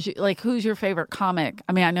inspires you? Who's your favorite comic?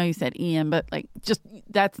 I mean, I know you said Ian, but just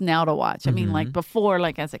that's now to watch. I mean, before,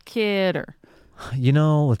 as a kid or...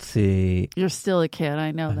 Let's see. You're still a kid.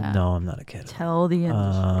 I know that. No, I'm not a kid. Tell the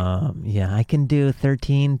industry. Yeah, I can do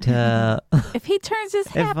 13 to... If he turns his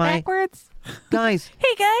hat backwards. Guys.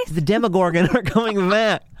 Hey, guys. The Demogorgon are coming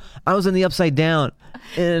back. I was in the Upside Down.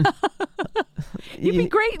 And You'd be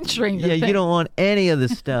great in Stranger Things. You don't want any of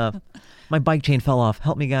this stuff. My bike chain fell off.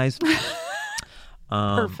 Help me, guys.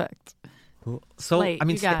 Perfect. So, Slate,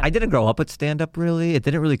 I didn't grow up with stand-up, really. It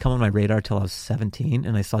didn't really come on my radar till I was 17,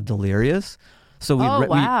 and I saw Delirious. So we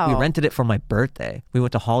rented it for my birthday. We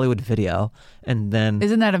went to Hollywood Video, and then...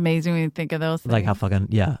 Isn't that amazing when you think of those things? Like how fucking...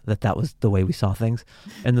 Yeah, that was the way we saw things.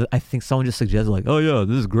 And I think someone just suggested, like, oh, yeah,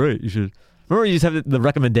 this is great. You should... Remember you used to have the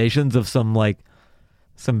recommendations of some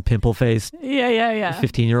pimple-faced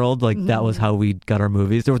 15-year-old? Like, that was how we got our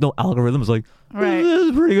movies. There was no algorithm. It was like, this is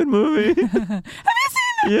a pretty good movie. Have you seen that?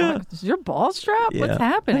 Yeah. Is your balls dropped? Yeah. What's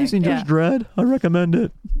happening? Have you seen Judge Dredd? I recommend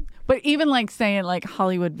it. But even saying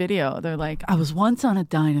Hollywood Video, they're like, I was once on a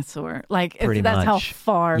dinosaur. Pretty that's much. how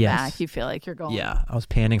far Yes. back you feel like you're going. Yeah, I was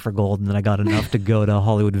panning for gold, and then I got enough to go to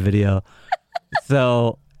Hollywood Video.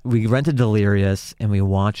 So we rented Delirious, and we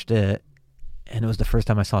watched it, and it was the first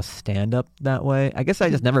time I saw stand-up that way. I guess I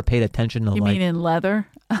just never paid attention to You mean in leather?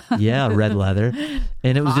 Yeah, red leather.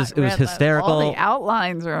 And it was it was hysterical. All the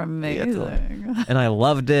outlines are amazing. And I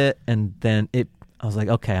loved it, and then I was like,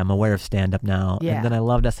 okay, I'm aware of stand-up now. Yeah. And then I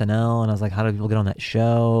loved SNL, and I was like, how do people get on that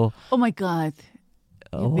show? Oh my God.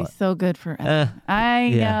 You'd be so good for I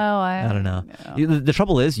don't know. The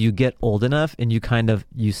trouble is you get old enough and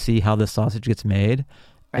you see how the sausage gets made.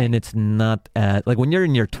 Right. And it's not when you're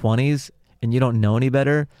in your 20s and you don't know any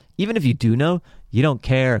better, even if you do know, you don't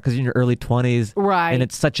care because you're in your early 20s. Right. And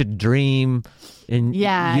it's such a dream. And you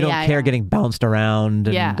don't care getting bounced around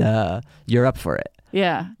and you're up for it.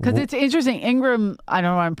 Yeah, because it's interesting. Ingram, I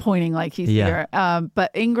don't know why I'm pointing like he's here, but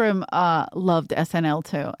Ingram loved SNL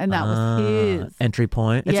too, and that was his entry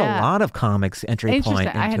point. It's a lot of comics entry point into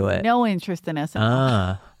it. I had no interest in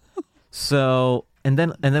SNL. So, and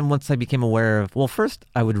then once I became aware of, first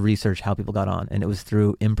I would research how people got on, and it was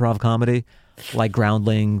through improv comedy, like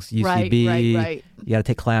Groundlings, UCB. Right. You got to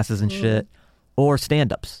take classes and shit, or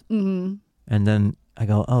stand-ups. Mm-hmm. And then I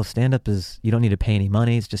go, stand-up is, you don't need to pay any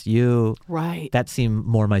money. It's just you. Right. That seemed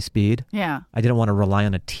more my speed. Yeah. I didn't want to rely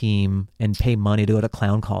on a team and pay money to go to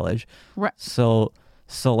clown college. Right. So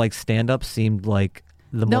stand-up seemed like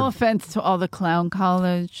the more... No offense to all the clown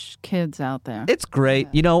college kids out there. It's great.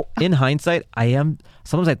 In hindsight,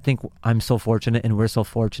 sometimes I think I'm so fortunate and we're so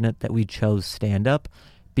fortunate that we chose stand-up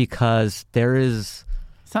because there is...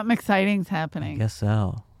 Something exciting's happening. I guess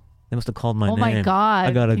so. They must have called my name. Oh my God.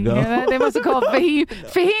 I gotta go. They must have called Fahim.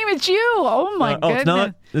 Fahim, it's you. Oh my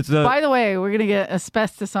goodness. It's not. By the way, we're going to get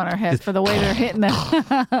asbestos on our heads for the way they're hitting them.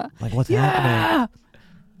 Like, what's happening?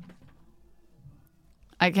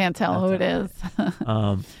 I can't tell who it is.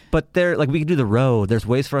 But we could do the road. There's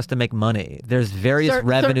ways for us to make money. There's various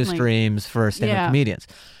revenue streams for stand-up comedians.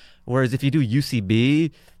 Whereas if you do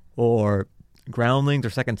UCB or Groundlings or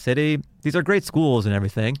Second City, these are great schools and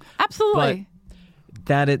everything. Absolutely.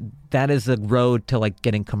 But that is a road to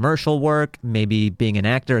getting commercial work, maybe being an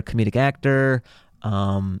actor, a comedic actor.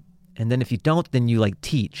 And then if you don't, then you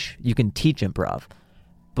teach. You can teach improv.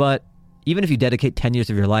 But even if you dedicate 10 years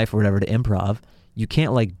of your life or whatever to improv, you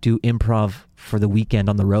can't do improv for the weekend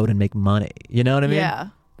on the road and make money. You know what I mean? Yeah.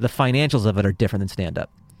 The financials of it are different than stand-up.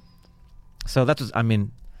 So that's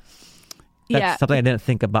something I didn't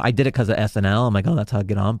think about. I did it because of SNL. I'm like, that's how I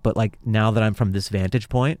get on. But now that I'm from this vantage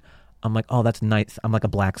point, I'm like, that's nice. I'm like a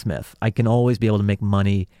blacksmith. I can always be able to make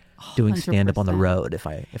money doing stand-up on the road if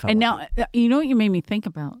I and now, you know what you made me think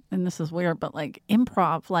about, and this is weird, but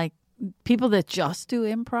improv, people that just do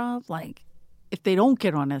improv, if they don't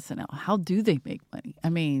get on SNL, how do they make money? I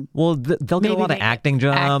mean... Well, they'll get a lot of acting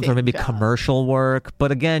jobs or maybe commercial work. But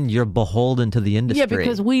again, you're beholden to the industry. Yeah,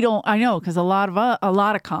 because we don't... I know, because a lot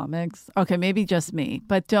of comics, okay, maybe just me,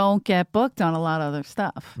 but don't get booked on a lot of other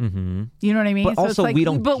stuff. Mm-hmm. You know what I mean? But also, we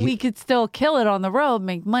don't... But we could still kill it on the road,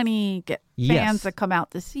 make money, get fans that come out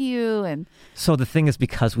to see you. And so the thing is,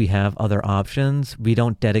 because we have other options, we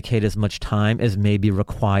don't dedicate as much time as may be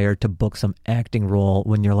required to book some acting role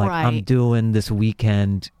when you're I'm doing this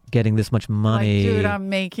weekend, getting this much money. Dude, I'm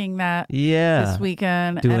making that this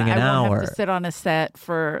weekend. Doing and an I hour. won't have to sit on a set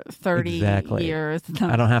for 30 years.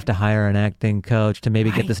 I don't have to hire an acting coach to maybe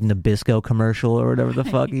get this Nabisco commercial or whatever the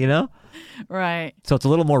fuck, Right. So it's a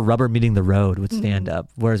little more rubber meeting the road with stand-up.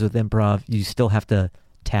 Whereas with improv, you still have to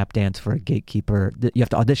tap dance for a gatekeeper. You have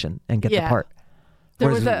to audition and get the part.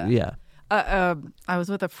 I was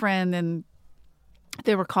with a friend and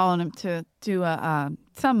they were calling him to do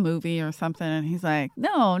some movie or something, and he's like,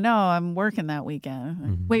 no, I'm working that weekend.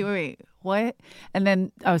 Mm-hmm. Wait, what? And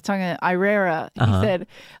then I was talking to Irera. He said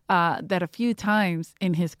that a few times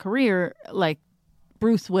in his career, like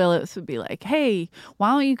Bruce Willis would be like, hey, why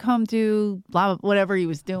don't you come do blah, blah, whatever he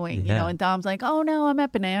was doing, you know? And Dom's like, oh, no, I'm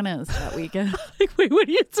at Bananas that weekend. Like, wait, what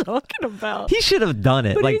are you talking about? He should have done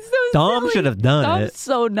it. But Like, he's so Dom silly. should have done Dom's it.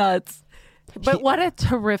 so nuts. But what a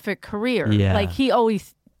terrific career. Yeah. Like, he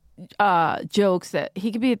always jokes that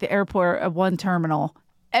he could be at the airport at one terminal.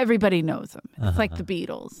 Everybody knows him. It's like the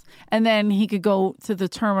Beatles. And then he could go to the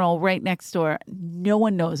terminal right next door. No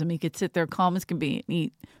one knows him. He could sit there calm as can be and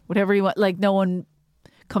eat whatever he wants. Like, no one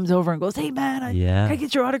comes over and goes, hey, man, can I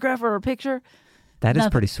get your autograph or a picture? That is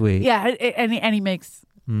pretty sweet. Yeah, and he makes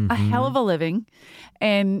a hell of a living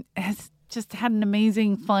and has just had an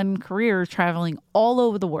amazing, fun career traveling all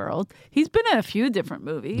over the world. He's been in a few different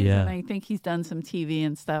movies, and I think he's done some TV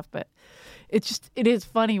and stuff, but it is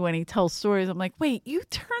funny when he tells stories. I'm like, wait, you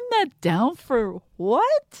turned that down for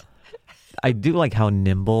what? I do like how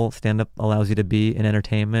nimble stand-up allows you to be in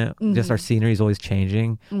entertainment. Just our scenery is always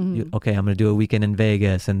changing. Okay, I'm going to do a weekend in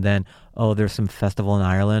Vegas, and then, there's some festival in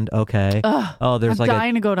Ireland. Okay. There's I'm like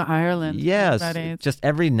dying to go to Ireland. Yes. Just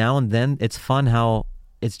every now and then, it's fun how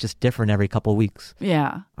it's just different every couple of weeks.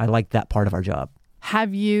 Yeah. I like that part of our job.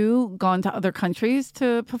 Have you gone to other countries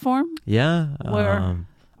to perform? Yeah. Where?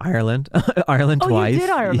 Ireland. Ireland twice. You did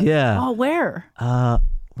Ireland? Yeah. Oh, where?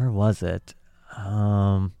 Where was it?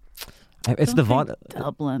 It's the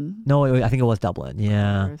Dublin. No, I think it was Dublin.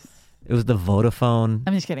 Yeah. It was the Vodafone.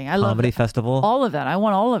 I'm just kidding. I love Comedy Festival. All of that. I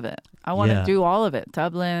want all of it. I want to do all of it.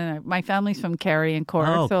 Dublin. My family's from Kerry and Cork,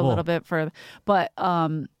 so cool. a little bit further. But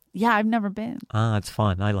yeah, I've never been. It's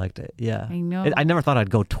fun. I liked it. Yeah. I know. I never thought I'd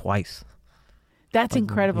go twice. That's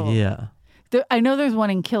incredible. Yeah. I know there's one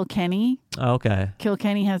in Kilkenny. Okay.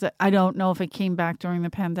 Kilkenny has I don't know if it came back during the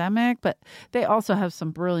pandemic, but they also have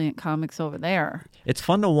some brilliant comics over there. It's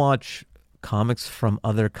fun to watch comics from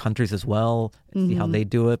other countries as well, and see how they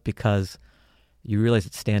do it, because you realize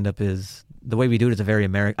that stand-up is, the way we do it is a very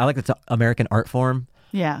American, I like it's an American art form.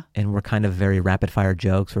 Yeah. And we're kind of very rapid-fire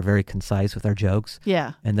jokes. We're very concise with our jokes.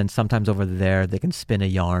 Yeah. And then sometimes over there, they can spin a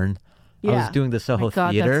yarn. Yeah. I was doing the Soho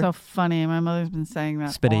God, Theater. that's so funny. My mother's been saying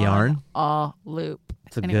that. Spin a yarn. A loop.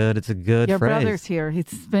 It's a good Your phrase. brother's here. He's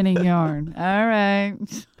spinning yarn. All right.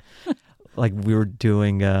 Like we were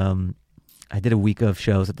doing, I did a week of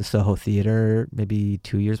shows at the Soho Theater maybe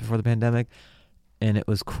 2 years before the pandemic. And it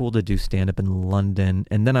was cool to do stand-up in London.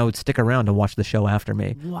 And then I would stick around to watch the show after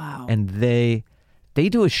me. Wow. And they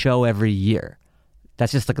do a show every year.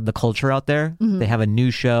 That's just like the culture out there. They have a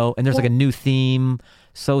new show and there's like a new theme.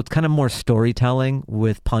 So it's kind of more storytelling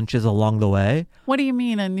with punches along the way. What do you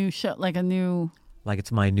mean a new show? Like a new... Like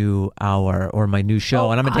it's my new hour or my new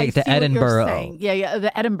show, and I'm going to take it to Edinburgh. Yeah,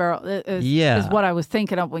 the Edinburgh is what I was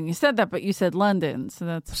thinking of when you said that, but you said London,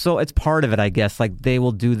 so it's part of it, I guess. Like they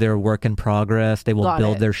will do their work in progress, they will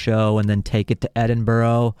build their show, and then take it to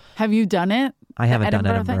Edinburgh. Have you done it? I haven't done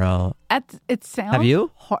Edinburgh. It sounds. Have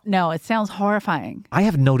you? No, it sounds horrifying. I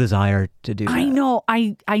have no desire to do that. I know.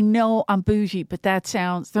 I know I'm bougie, but that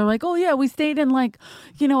sounds. They're like, oh yeah, we stayed in like,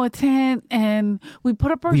 a tent and we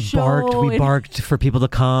put up our show. We barked for people to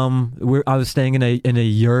come. I was staying in a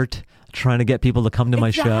yurt, trying to get people to come to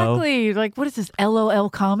my show. Exactly. Like, what is this, LOL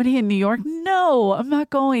comedy in New York? No, I'm not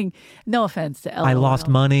going. No offense to LOL. I lost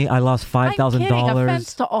money. I lost $5,000.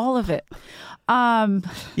 Offense to all of it. Yeah,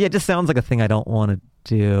 it just sounds like a thing I don't want to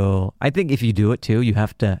do. I think if you do it too, you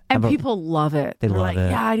have to. And people love it. They're like,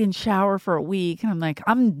 it. Yeah, I didn't shower for a week. And I'm like,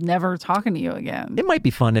 I'm never talking to you again. It might be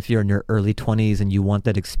fun if you're in your early 20s and you want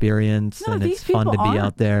that experience, and it's fun to be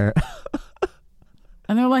out there.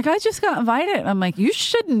 And they're like, I just got invited. And I'm like, you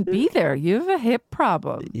shouldn't be there. You have a hip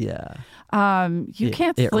problem. Yeah. You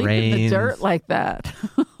can't sleep in the dirt like that.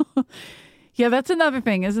 Yeah, that's another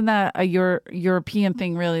thing. Isn't that a European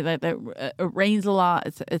thing, really? That it rains a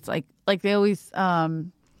lot. It's like they always...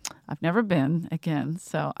 I've never been, again.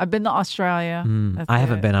 So I've been to Australia. I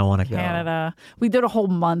haven't been. I want to go. Canada. We did a whole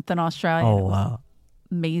month in Australia. Oh, wow.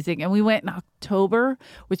 Amazing. And we went in October,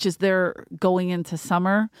 which is they're going into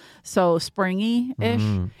summer, so springy-ish.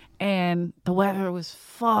 And the weather was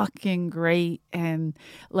fucking great. And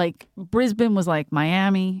like Brisbane was like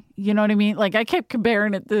Miami. You know what I mean? Like I kept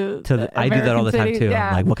comparing it to I do that all the time too. Yeah.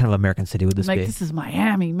 I'm like, what kind of American city would this be? Like, this is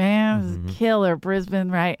Miami, man. This is killer.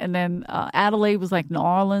 Brisbane, right? And then Adelaide was like New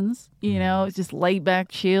Orleans. It's just laid back,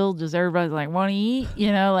 chill. Just everybody's like, want to eat?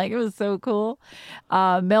 Like it was so cool.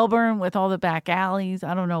 Melbourne with all the back alleys.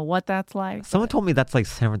 I don't know what that's like. Someone told me that's like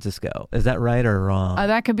San Francisco. Is that right or wrong?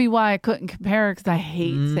 That could be why I couldn't compare, because I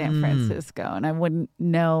hate San Francisco and I wouldn't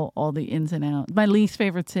know all the ins and outs. My least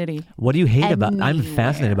favorite city. What do you hate about? I'm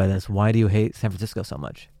fascinated by this. Why do you hate San Francisco so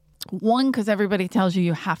much? One, because everybody tells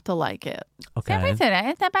you have to like it. Okay. San Francisco,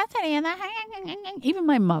 it's the best city. Even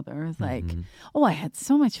my mother is like, oh, I had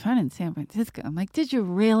so much fun in San Francisco. I'm like, did you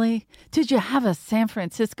really? Did you have a San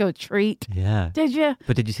Francisco treat? Yeah. Did you?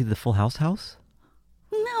 But did you see the Full House house?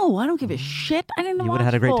 No, I don't give a shit. I didn't know. You would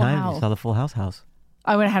have had a great time if you saw the Full House house.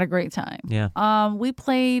 I would have had a great time. Yeah. We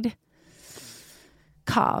played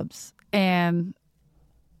Cobb's, and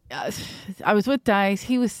I was with Dice.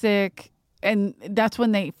 He was sick, and that's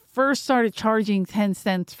when they first started charging 10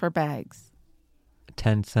 cents for bags.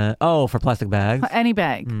 10 cents. Oh, for plastic bags? Any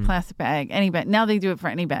bag, plastic bag, any bag. Now they do it for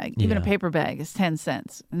any bag. Even a paper bag is 10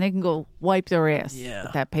 cents, and they can go wipe their ass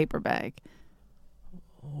with that paper bag.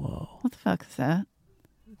 Whoa. What the fuck is that?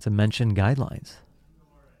 It's a mention guidelines.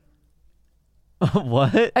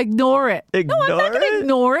 What? Ignore it. Ignore no, I'm not going to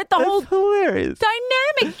ignore it. The That's whole hilarious.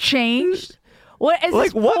 dynamic changed. What is Like,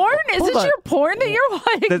 this what? porn? Is Hold this on. your porn that you're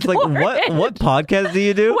like? That's like, what podcast do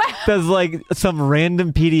you do? Does like some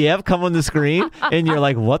random PDF come on the screen and you're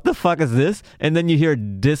like, what the fuck is this? And then you hear a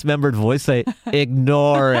dismembered voice say,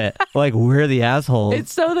 ignore it. Like, we're the assholes.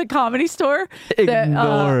 It's so the Comedy Store.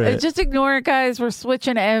 Ignore it. Just ignore it, guys. We're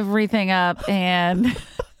switching everything up, and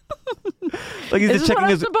Like, he's is just this what checking I'm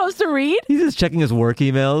his supposed to read? he's just checking his work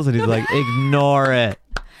emails and he's like, ignore it.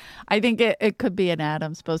 I think it could be an ad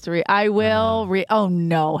I'm supposed to read. I will read. Oh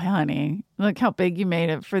no, honey! Look how big you made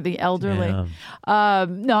it for the elderly. No,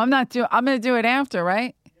 I'm not doing. I'm going to do it after,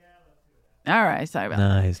 right? All right, sorry about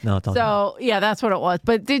that. Nice. No, it's all good. So yeah, that's what it was.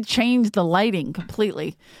 But it did change the lighting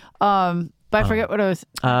completely. But I forget what it was.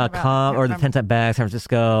 Or the 10 cent bag, San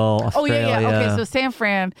Francisco, Australia. Oh yeah. Okay, so San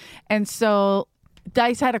Fran, and so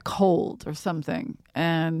Dice had a cold or something,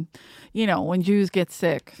 and you know when Jews get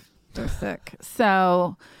sick, they're sick.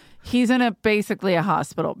 So he's in basically a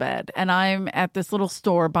hospital bed, and I'm at this little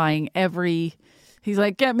store buying he's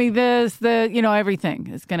like, get me this, everything.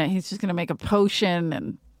 He's just gonna make a potion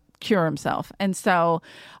and cure himself. And so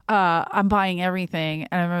I'm buying everything.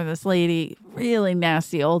 And I remember this lady, really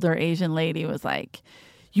nasty older Asian lady, was like,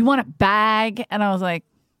 you want a bag? And I was like,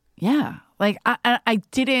 yeah. Like I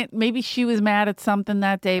didn't, maybe she was mad at something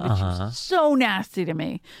that day, but she was so nasty to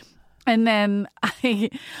me. And then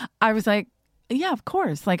I was like, yeah, of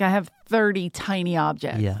course. Like I have 30 tiny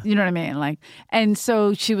objects. Yeah. You know what I mean? Like, and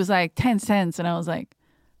so she was like 10 cents. And I was like,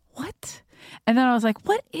 what? And then I was like,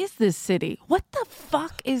 what is this city? What the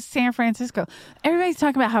fuck is San Francisco? Everybody's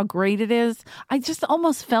talking about how great it is. I just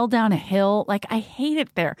almost fell down a hill. Like I hate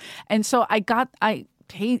it there. And so I go,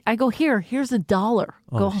 here's $1.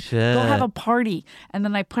 Go have a party. And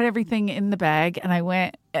then I put everything in the bag and I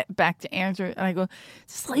went back to Andrew and I go,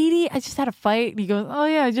 this lady, I just had a fight. And he goes, oh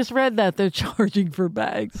yeah, I just read that they're charging for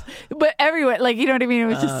bags. But everywhere, like, you know what I mean? It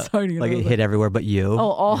was just starting. Like it hit everywhere but you. Oh,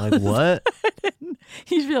 all like what?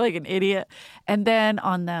 You feel like an idiot. And then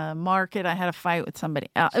on the market, I had a fight with somebody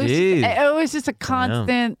else. It was just a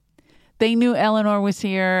constant. They knew Eleanor was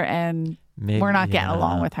here and we're not getting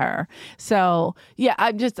along with her. So yeah,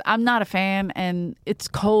 I'm not a fan, and it's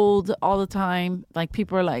cold all the time. Like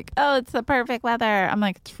people are like, oh, it's the perfect weather. I'm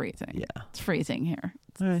like, it's freezing. Yeah. It's freezing here.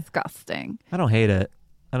 It's disgusting. I don't hate it.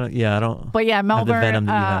 I don't. But yeah, Melbourne,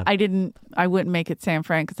 I I wouldn't make it San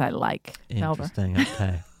Fran because I like Melbourne. Interesting.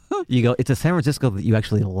 Okay. You go, it's a San Francisco that you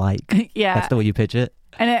actually like. Yeah. That's the way you pitch it.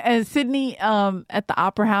 And Sydney, at the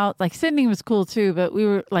Opera House, like Sydney was cool too, but we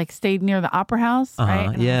were like stayed near the Opera House, right?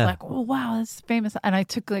 And I was like, oh wow, that's famous. And I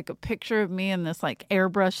took like a picture of me in this like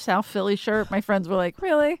airbrush South Philly shirt. My friends were like,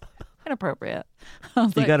 really? Inappropriate. I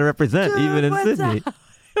was you got to represent even in Sydney.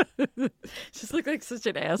 Just look like such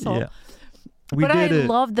an asshole. Yeah. But I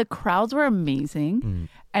loved the crowds were amazing.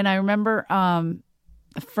 And I remember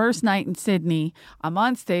the first night in Sydney, I'm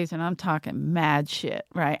on stage and I'm talking mad shit,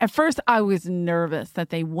 right? At first, I was nervous that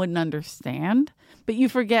they wouldn't understand, but you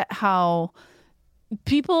forget how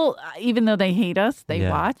people, even though they hate us, they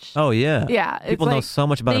watch. Oh, yeah. Yeah. People know so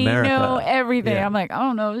much about America. They know everything. Yeah. I'm like, I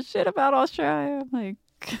don't know shit about Australia. I'm like,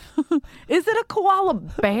 is it a koala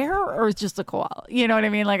bear or is it just a koala? You know what I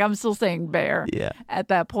mean? Like I'm still saying bear at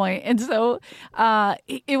that point. And so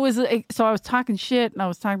it was, so I was talking shit and I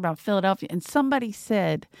was talking about Philadelphia and somebody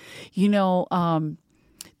said,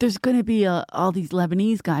 there's going to be all these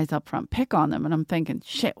Lebanese guys up front, pick on them. And I'm thinking,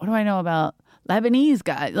 shit, what do I know about Lebanese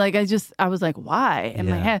guys? Like I was like, why in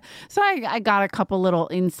my head? So I got a couple little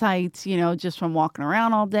insights, just from walking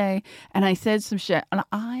around all day. And I said some shit and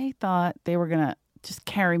I thought they were going to just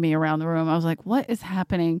carry me around the room. I was like, what is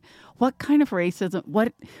happening? What kind of racism?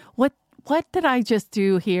 What did I just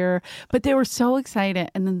do here? But they were so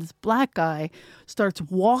excited. And then this black guy starts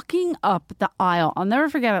walking up the aisle. I'll never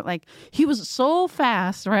forget it. Like he was so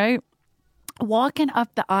fast, right? Walking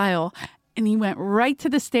up the aisle. And he went right to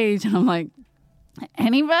the stage, and I'm like,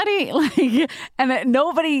 anybody? Like, and then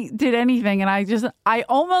nobody did anything. And I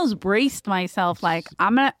almost braced myself, like,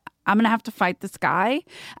 I'm gonna have to fight this guy.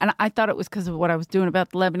 And I thought it was because of what I was doing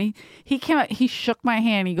about the Lebanese. He came out, he shook my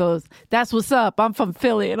hand. He goes, "That's what's up. I'm from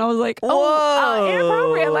Philly." And I was like, "Oh,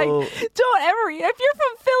 inappropriate. Like, don't ever, if you're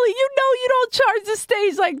from Philly, you know you don't charge the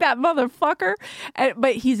stage like that, motherfucker."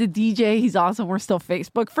 But he's a DJ. He's awesome. We're still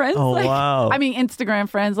Facebook friends. Oh, like, wow. I mean, Instagram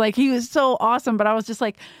friends. Like, he was so awesome. But I was just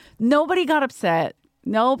like, nobody got upset.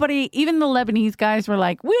 Nobody, even the Lebanese guys were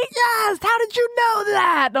like, "We asked, how did you know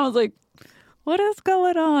that?" And I was like, what is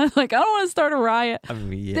going on? Like, I don't want to start a riot. I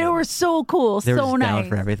mean, yeah. They were so cool, They were so just nice. down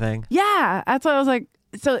for everything. Yeah, that's why I was like,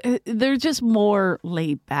 so they're just more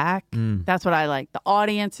laid back. That's what I like. The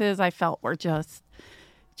audiences I felt were just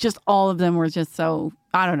all of them were just so,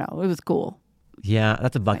 I don't know, it was cool. Yeah,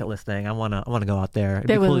 that's a bucket list thing. I wanna go out there. It'd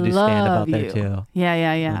They be cool would to do stand up love out there you. too.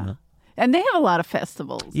 Yeah. And they have a lot of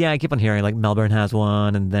festivals. Yeah, I keep on hearing like Melbourne has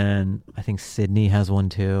one, and then I think Sydney has one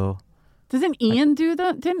too. Doesn't Ian do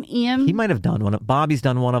that? Didn't Ian? He might have done one. Bobby's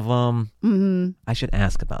done one of them. Mm-hmm. I should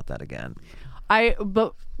ask about that again.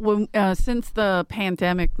 But when since the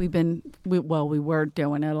pandemic, we were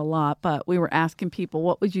doing it a lot, but we were asking people,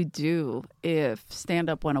 what would you do if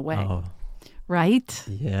stand-up went away? Oh. Right?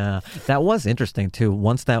 Yeah, that was interesting too.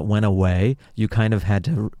 Once that went away, you kind of had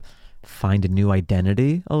to find a new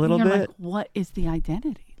identity a little You're bit. like, what is the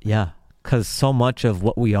identity? Yeah, because so much of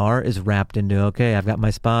what we are is wrapped into, okay, I've got my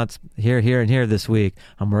spots here, and here this week.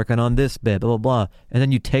 I'm working on this bit, blah, blah, blah. And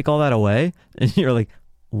then you take all that away and you're like,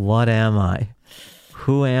 what am I?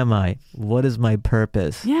 Who am I? What is my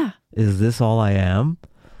purpose? Yeah. Is this all I am?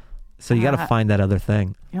 So you got to find that other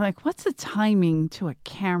thing. You're like, what's the timing to a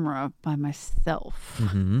camera by myself?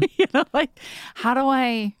 Mm-hmm. You know, like, how do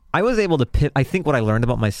I was able to I think what I learned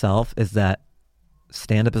about myself is that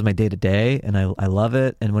stand-up is my day-to-day, and I love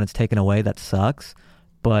it. And when it's taken away, that sucks.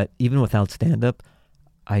 But even without stand-up,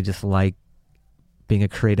 I just like being a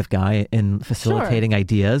creative guy and facilitating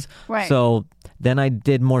ideas. Right. So then I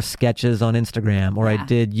did more sketches on Instagram, or I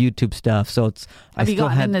did YouTube stuff. So have you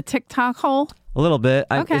gotten in the TikTok hole? A little bit.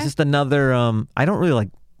 Okay. It's just another, I don't really like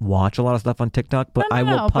watch a lot of stuff on TikTok, but I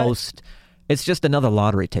will post. It's just another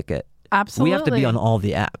lottery ticket. Absolutely. We have to be on all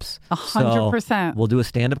the apps. 100%. So we'll do a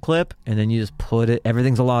stand-up clip, and then you just put it,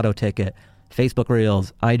 everything's a lotto ticket. Facebook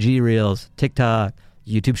Reels, IG Reels, TikTok,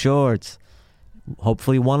 YouTube Shorts.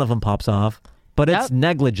 Hopefully one of them pops off. But it's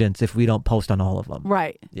negligence if we don't post on all of them.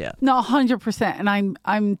 Right. Yeah. No, 100%. And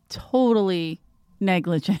I'm totally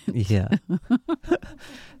negligent. Yeah.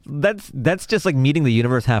 That's just like meeting the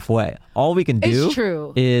universe halfway. All we can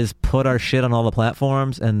do is put our shit on all the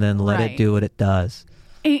platforms and then let it do what it does.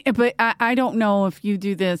 But I don't know if you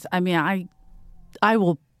do this. I mean, I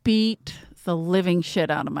will beat the living shit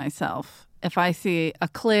out of myself. If I see a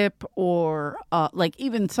clip or like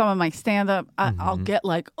even some of my stand-up, I'll get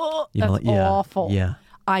like, oh, that's awful. Yeah.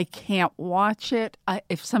 I can't watch it.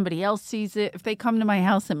 If somebody else sees it, if they come to my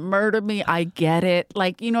house and murder me, I get it.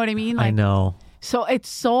 Like, you know what I mean? Like, I know. So it's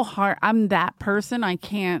so hard. I'm that person. I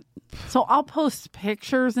can't. So I'll post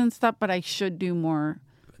pictures and stuff, but I should do more.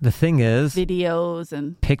 The thing is, videos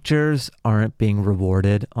and pictures aren't being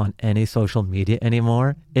rewarded on any social media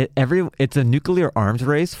anymore. It's a nuclear arms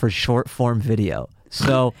race for short form video.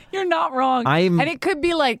 So you're not wrong. And it could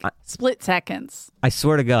be like split seconds. I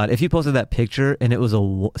swear to God, if you posted that picture and it was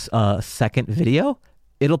a second video,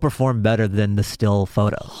 it'll perform better than the still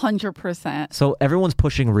photo. 100%. So everyone's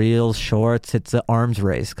pushing reels, shorts. It's an arms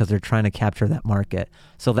race because they're trying to capture that market.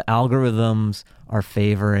 So the algorithms are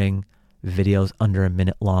favoring videos under a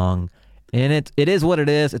minute long, and it is what it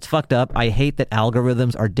is. It's fucked up. I hate that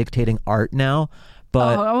algorithms are dictating art now,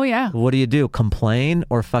 but oh yeah, what do? Complain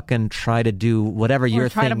or fucking try to do whatever your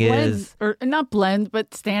thing is, or not blend,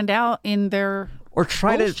 but stand out in their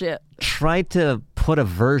bullshit. Try to put a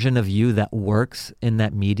version of you that works in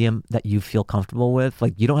that medium that you feel comfortable with.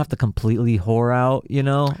 Like, you don't have to completely whore out, you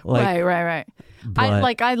know? Like, right.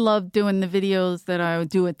 I love doing the videos that I would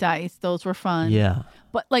do with Dice. Those were fun. Yeah.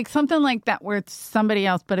 But like something like that where it's somebody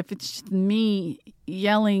else, but if it's just me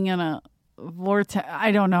yelling in a vortex,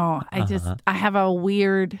 I don't know. I have a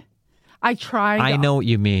weird, I know what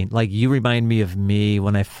you mean. Like, you remind me of me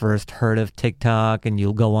when I first heard of TikTok, and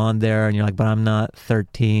you'll go on there and you're like, but I'm not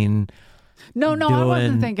 13. No, I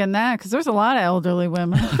wasn't thinking that, because there's a lot of elderly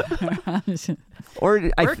women.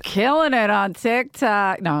 We're killing it on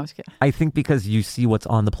TikTok. No, I was kidding. I think because you see what's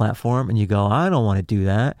on the platform and you go, I don't want to do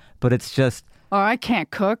that. But it's just, or I can't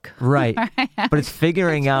cook. Right. But it's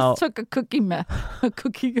figuring out. Took a cookie. A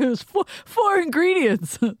cookie. It was four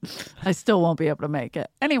ingredients. I still won't be able to make it.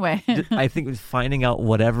 Anyway. I think it's finding out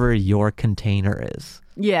whatever your container is.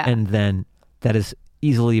 Yeah. And then that is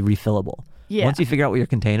easily refillable. Yeah. Once you figure out what your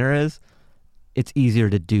container is, it's easier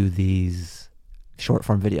to do these short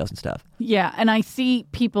form videos and stuff. Yeah. And I see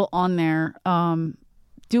people on there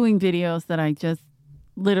doing videos that I just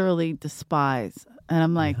literally despise. And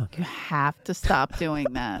I'm like, you have to stop doing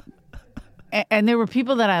that. And there were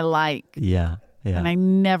people that I like. Yeah. Yeah. And I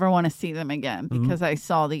never want to see them again because I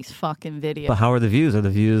saw these fucking videos. But how are the views? Are the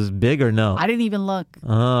views big or no? I didn't even look.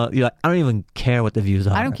 I don't even care what the views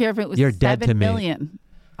are. I don't care if it was You're 7 dead to million. me.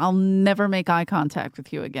 I'll never make eye contact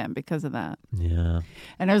with you again because of that. Yeah.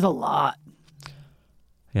 And there's a lot.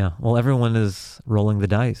 Yeah. Well, everyone is rolling the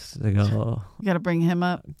dice. They go, oh. You got to bring him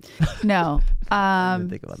up. No. I didn't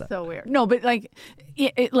think about that. So weird. No, but like,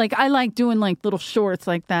 like I like doing like little shorts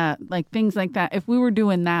like that, like things like that. If we were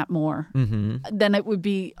doing that more, then it would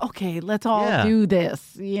be, okay, let's all do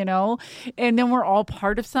this, you know? And then we're all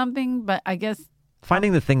part of something. But I guess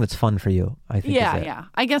finding the thing that's fun for you, I think. Yeah.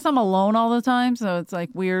 I guess I'm alone all the time. So it's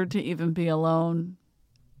like weird to even be alone.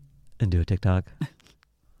 And do a TikTok.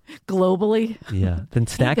 Globally. Yeah. Then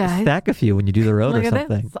stack a few when you do the road Look or at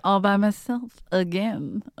something. this, all by myself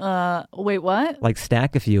again. Wait, what? Like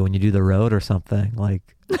stack a few when you do the road or something. Like,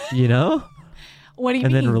 you know? What do you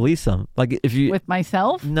and mean? then release them. Like if you with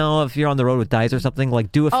myself? No, if you're on the road with dice or something,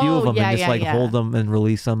 like do a few of them and just hold them and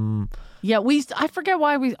release them. Yeah, I forget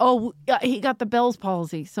why he got the Bell's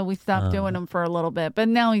palsy, so we stopped doing them for a little bit. But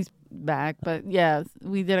now he's back. But yeah,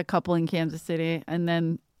 we did a couple in Kansas City, and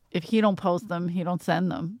then if he don't post them, he don't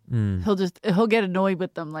send them. He'll get annoyed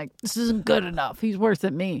with them. Like, this isn't good enough. He's worse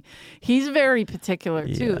than me. He's very particular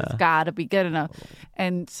too. It's got to be good enough.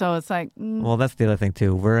 And so it's like, well, that's the other thing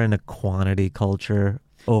too. We're in a quantity culture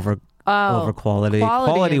over quality.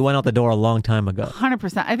 Quality went out the door a long time ago.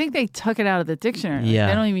 100%. I think they took it out of the dictionary. Yeah.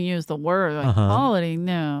 They don't even use the word like quality.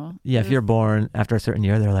 No. Yeah. If you're born after a certain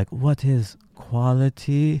year, they're like, what is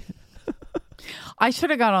quality? I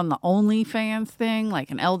should have got on the OnlyFans thing,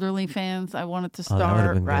 like an elderly fans. I wanted to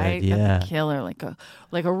start, right? Good. Yeah, that's a killer, like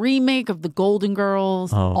a remake of the Golden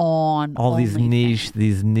Girls on all these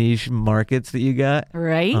niche markets that you got,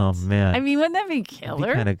 right? Oh man, I mean, wouldn't that be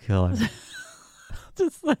killer? Kind of killer.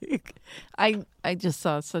 Just like I just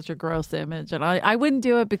saw such a gross image, and I wouldn't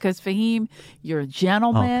do it because Fahim, you're a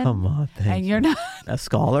gentleman. Oh come on, and you're not a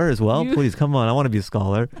scholar as well. Please come on, I want to be a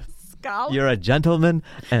scholar. You're a gentleman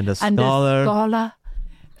and a scholar.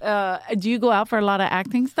 Do you go out for a lot of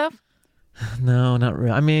acting stuff? No, not really.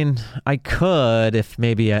 I mean, I could if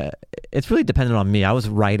maybe it's really dependent on me. I was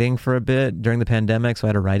writing for a bit during the pandemic, so I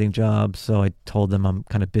had a writing job. So I told them I'm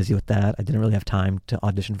kind of busy with that. I didn't really have time to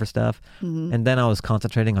audition for stuff. And then I was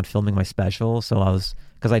concentrating on filming my special. So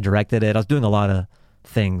because I directed it, I was doing a lot of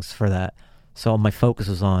things for that. So my focus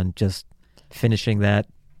was on just finishing that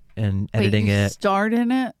and editing it. Starred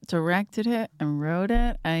in it, directed it, and wrote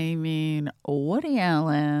it. I mean, Woody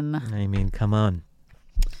Allen. I mean, come on.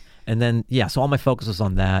 And then, so all my focus was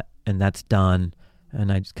on that, and that's done.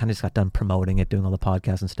 And I just got done promoting it, doing all the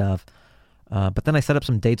podcasts and stuff. But then I set up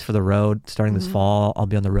some dates for the road starting this fall. I'll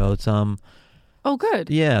be on the road some. Oh, good.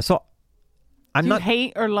 Yeah. So do you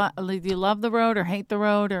hate or do you love the road or hate the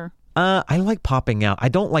road or? I like popping out. I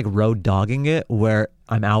don't like road dogging it where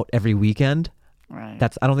I'm out every weekend. Right.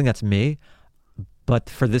 I don't think that's me. But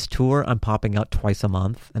for this tour, I'm popping out twice a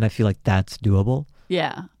month, and I feel like that's doable.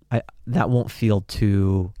 Yeah. That won't feel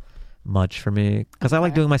too much for me because I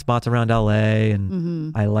like doing my spots around LA,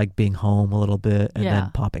 and I like being home a little bit and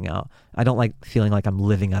then popping out. I don't like feeling like I'm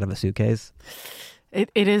living out of a suitcase. It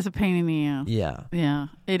is a pain in the ass. Yeah. Yeah.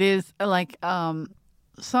 It is like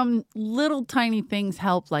some little tiny things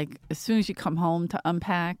help, like as soon as you come home to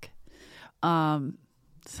unpack.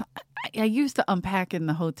 So I used to unpack in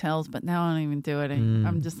the hotels, but now I don't even do it.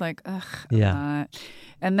 I'm just like, ugh. Yeah.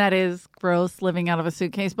 And that is gross, living out of a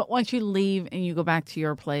suitcase. But once you leave and you go back to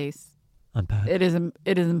your place, unpack. It is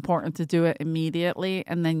important to do it immediately.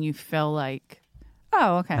 And then you feel like,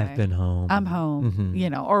 oh, okay. I've been home. I'm home,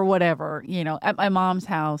 or whatever, at my mom's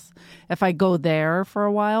house. If I go there for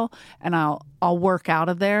a while and I'll work out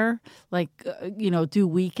of there, like, do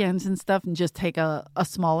weekends and stuff and just take a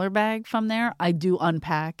smaller bag from there. I do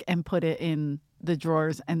unpack and put it in the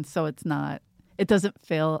drawers. And so it doesn't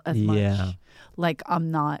feel as much like I'm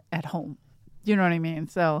not at home. You know what I mean?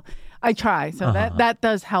 So I try. So that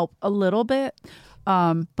does help a little bit.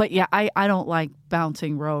 But yeah, I don't like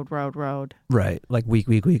bouncing road. Right. Like week.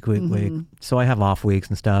 So I have off weeks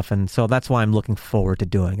and stuff. And so that's why I'm looking forward to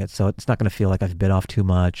doing it. So it's not going to feel like I've bit off too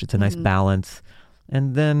much. It's a nice balance.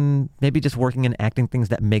 And then maybe just working and acting things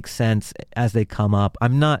that make sense as they come up.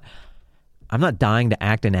 I'm not dying to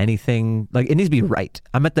act in anything. Like, it needs to be right.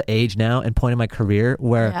 I'm at the age now and point in my career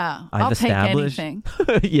where I've established. Take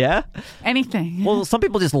anything. Yeah? Anything. Well, some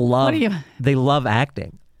people just love, they love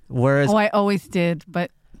acting. Whereas, I always did,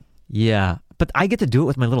 but. Yeah. But I get to do it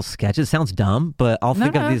with my little sketches. Sounds dumb, but I'll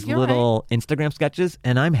think of these little Instagram sketches,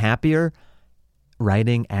 and I'm happier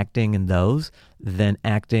writing, acting in those than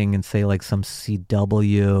acting in, say, like some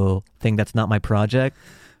CW thing that's not my project.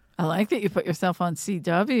 I like that you put yourself on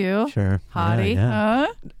CW. Sure. Hottie. Yeah.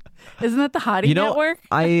 Isn't that the Hottie network?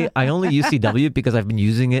 I only use CW because I've been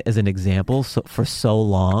using it as an example for so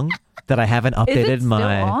long that I haven't updated is it still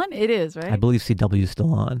on? It is, right? I believe CW is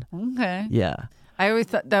still on. Okay. Yeah. I always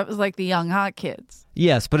thought that was like the Young Hot Kids.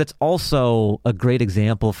 Yes, but it's also a great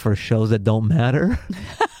example for shows that don't matter.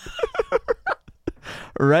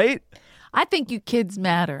 Right? I think you kids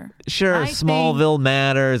matter. Sure, Smallville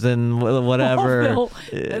matters and whatever.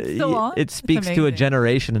 That's still on? It speaks to a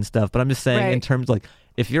generation and stuff. But I'm just saying, in terms like,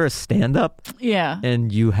 if you're a stand-up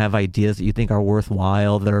and you have ideas that you think are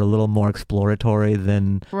worthwhile, that are a little more exploratory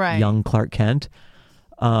than young Clark Kent,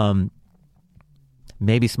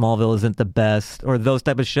 maybe Smallville isn't the best, or those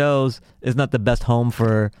type of shows is not the best home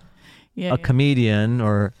for a comedian.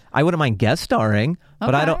 Or I wouldn't mind guest starring,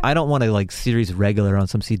 but I don't want to like series regular on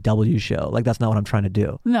some CW show. Like, that's not what I'm trying to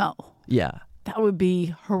do. No. Yeah. That would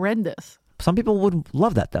be horrendous. Some people would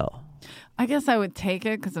love that though. I guess I would take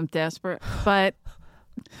it because I'm desperate, but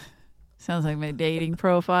sounds like my dating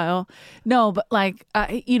profile. No, but like,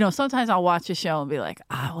 sometimes I'll watch a show and be like,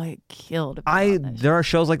 I would kill to be on this there are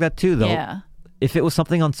shows like that too, though. Yeah. If it was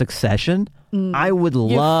something on Succession, I would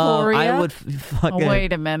love. Euphoria? I would fucking.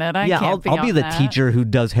 Wait a minute, I'll be the teacher who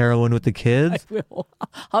does heroin with the kids. I will.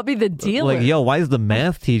 I'll be the dealer. Like, yo, why is the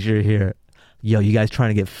math teacher here? Yo, you guys trying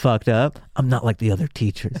to get fucked up? I'm not like the other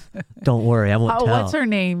teachers. Don't worry, I won't tell. What's her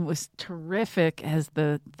name was terrific as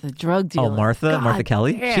the drug dealer. Oh, Martha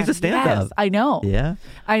Kelly? Damn, she's a stand-up. Yes, I know. Yeah.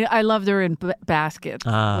 I loved her in Baskets.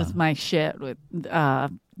 Was my shit with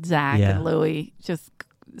Zach and Louie. Just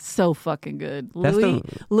so fucking good.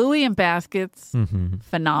 Louie in Baskets,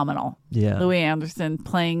 phenomenal. Yeah. Louie Anderson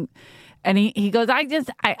playing, and he goes,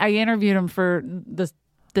 I interviewed him for this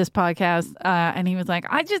podcast, and he was like,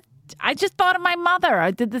 I just thought of my mother.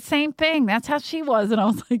 I did the same thing. That's how she was. And I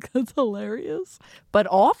was like, that's hilarious, but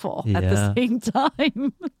awful at the same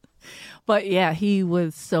time. But yeah, he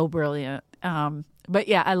was so brilliant. But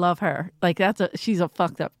yeah, I love her. Like, she's a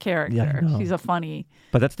fucked up character. Yeah, she's a funny.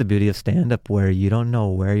 But that's the beauty of stand-up, where you don't know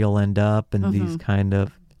where you'll end up and these kind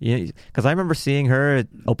of. Yeah, because I remember seeing her at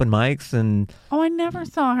open mics and. Oh, I never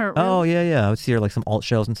saw her. Really? Oh yeah. I would see her like some alt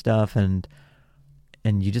shows and stuff, and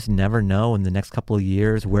you just never know in the next couple of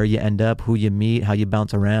years where you end up, who you meet, how you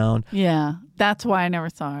bounce around. Yeah, that's why I never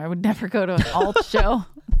saw her. I would never go to an alt show.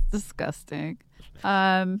 It's disgusting.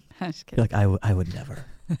 I'm just kidding. Like, I would never.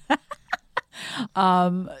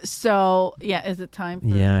 So yeah, is it time for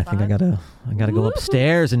I think I gotta go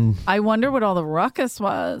upstairs, and I wonder what all the ruckus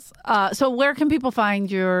was. So where can people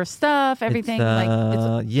find your stuff, everything?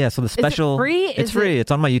 So the special, is it free? It's free.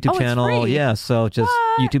 It's on my YouTube channel. It's free? Yeah, so just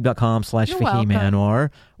youtube.com/Fahim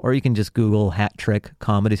Anwar, or you can just Google Hat Trick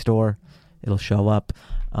Comedy Store. It'll show up.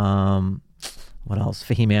 What else?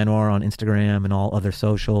 Fahim Anwar on Instagram and all other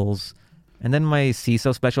socials. And then my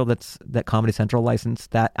CISO special, that Comedy Central license,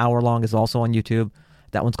 that hour long, is also on YouTube.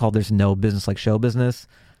 That one's called "There's No Business Like Show Business."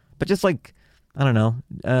 But just like, I don't know,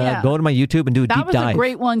 go to my YouTube and do a deep dive. That was a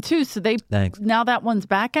great one too. So now that one's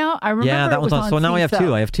back out. I remember. Yeah, that one's on. So now I have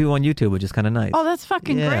two. I have two on YouTube, which is kind of nice. Oh, that's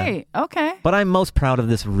fucking great. Okay. But I'm most proud of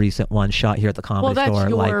this recent one shot here at the Comedy Store.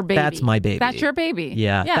 Your baby. That's my baby. That's your baby.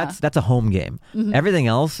 Yeah. That's a home game. Mm-hmm. Everything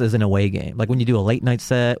else is an away game. Like when you do a late night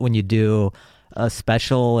set, when you do a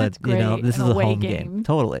special, this is a home game.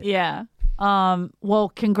 Totally. Yeah. Well,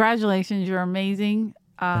 congratulations. You're amazing.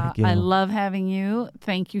 Thank you. I love having you.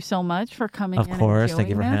 Thank you so much for coming in. Of course. Thank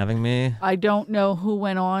you for having me. I don't know who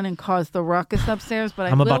went on and caused the ruckus upstairs, but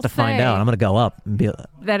I'm about to find out. I'm going to go up and be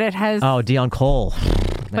that it has. Oh, Dion Cole.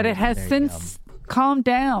 But it has since calmed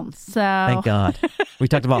down. So thank God. We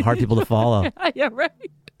talked about hard people to follow. Yeah, right.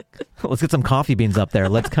 Let's get some coffee beans up there.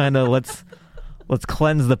 Let's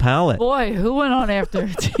cleanse the palate. Boy, who went on after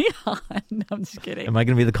Dion? No, I'm just kidding. Am I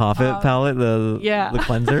going to be the coffee palate, the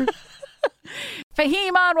cleanser?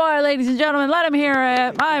 Fahim Anwar, ladies and gentlemen. Let him hear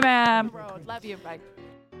it. Bye, ma'am. Love you. Bye.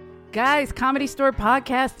 Guys, Comedy Store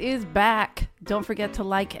Podcast is back. Don't forget to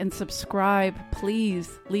like and subscribe.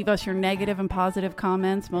 Please leave us your negative and positive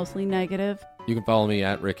comments, mostly negative. You can follow me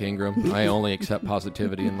at Rick Ingram. I only accept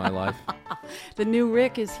positivity in my life. The new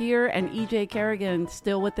Rick is here, and EJ Kerrigan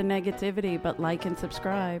still with the negativity, but like and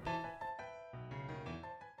subscribe.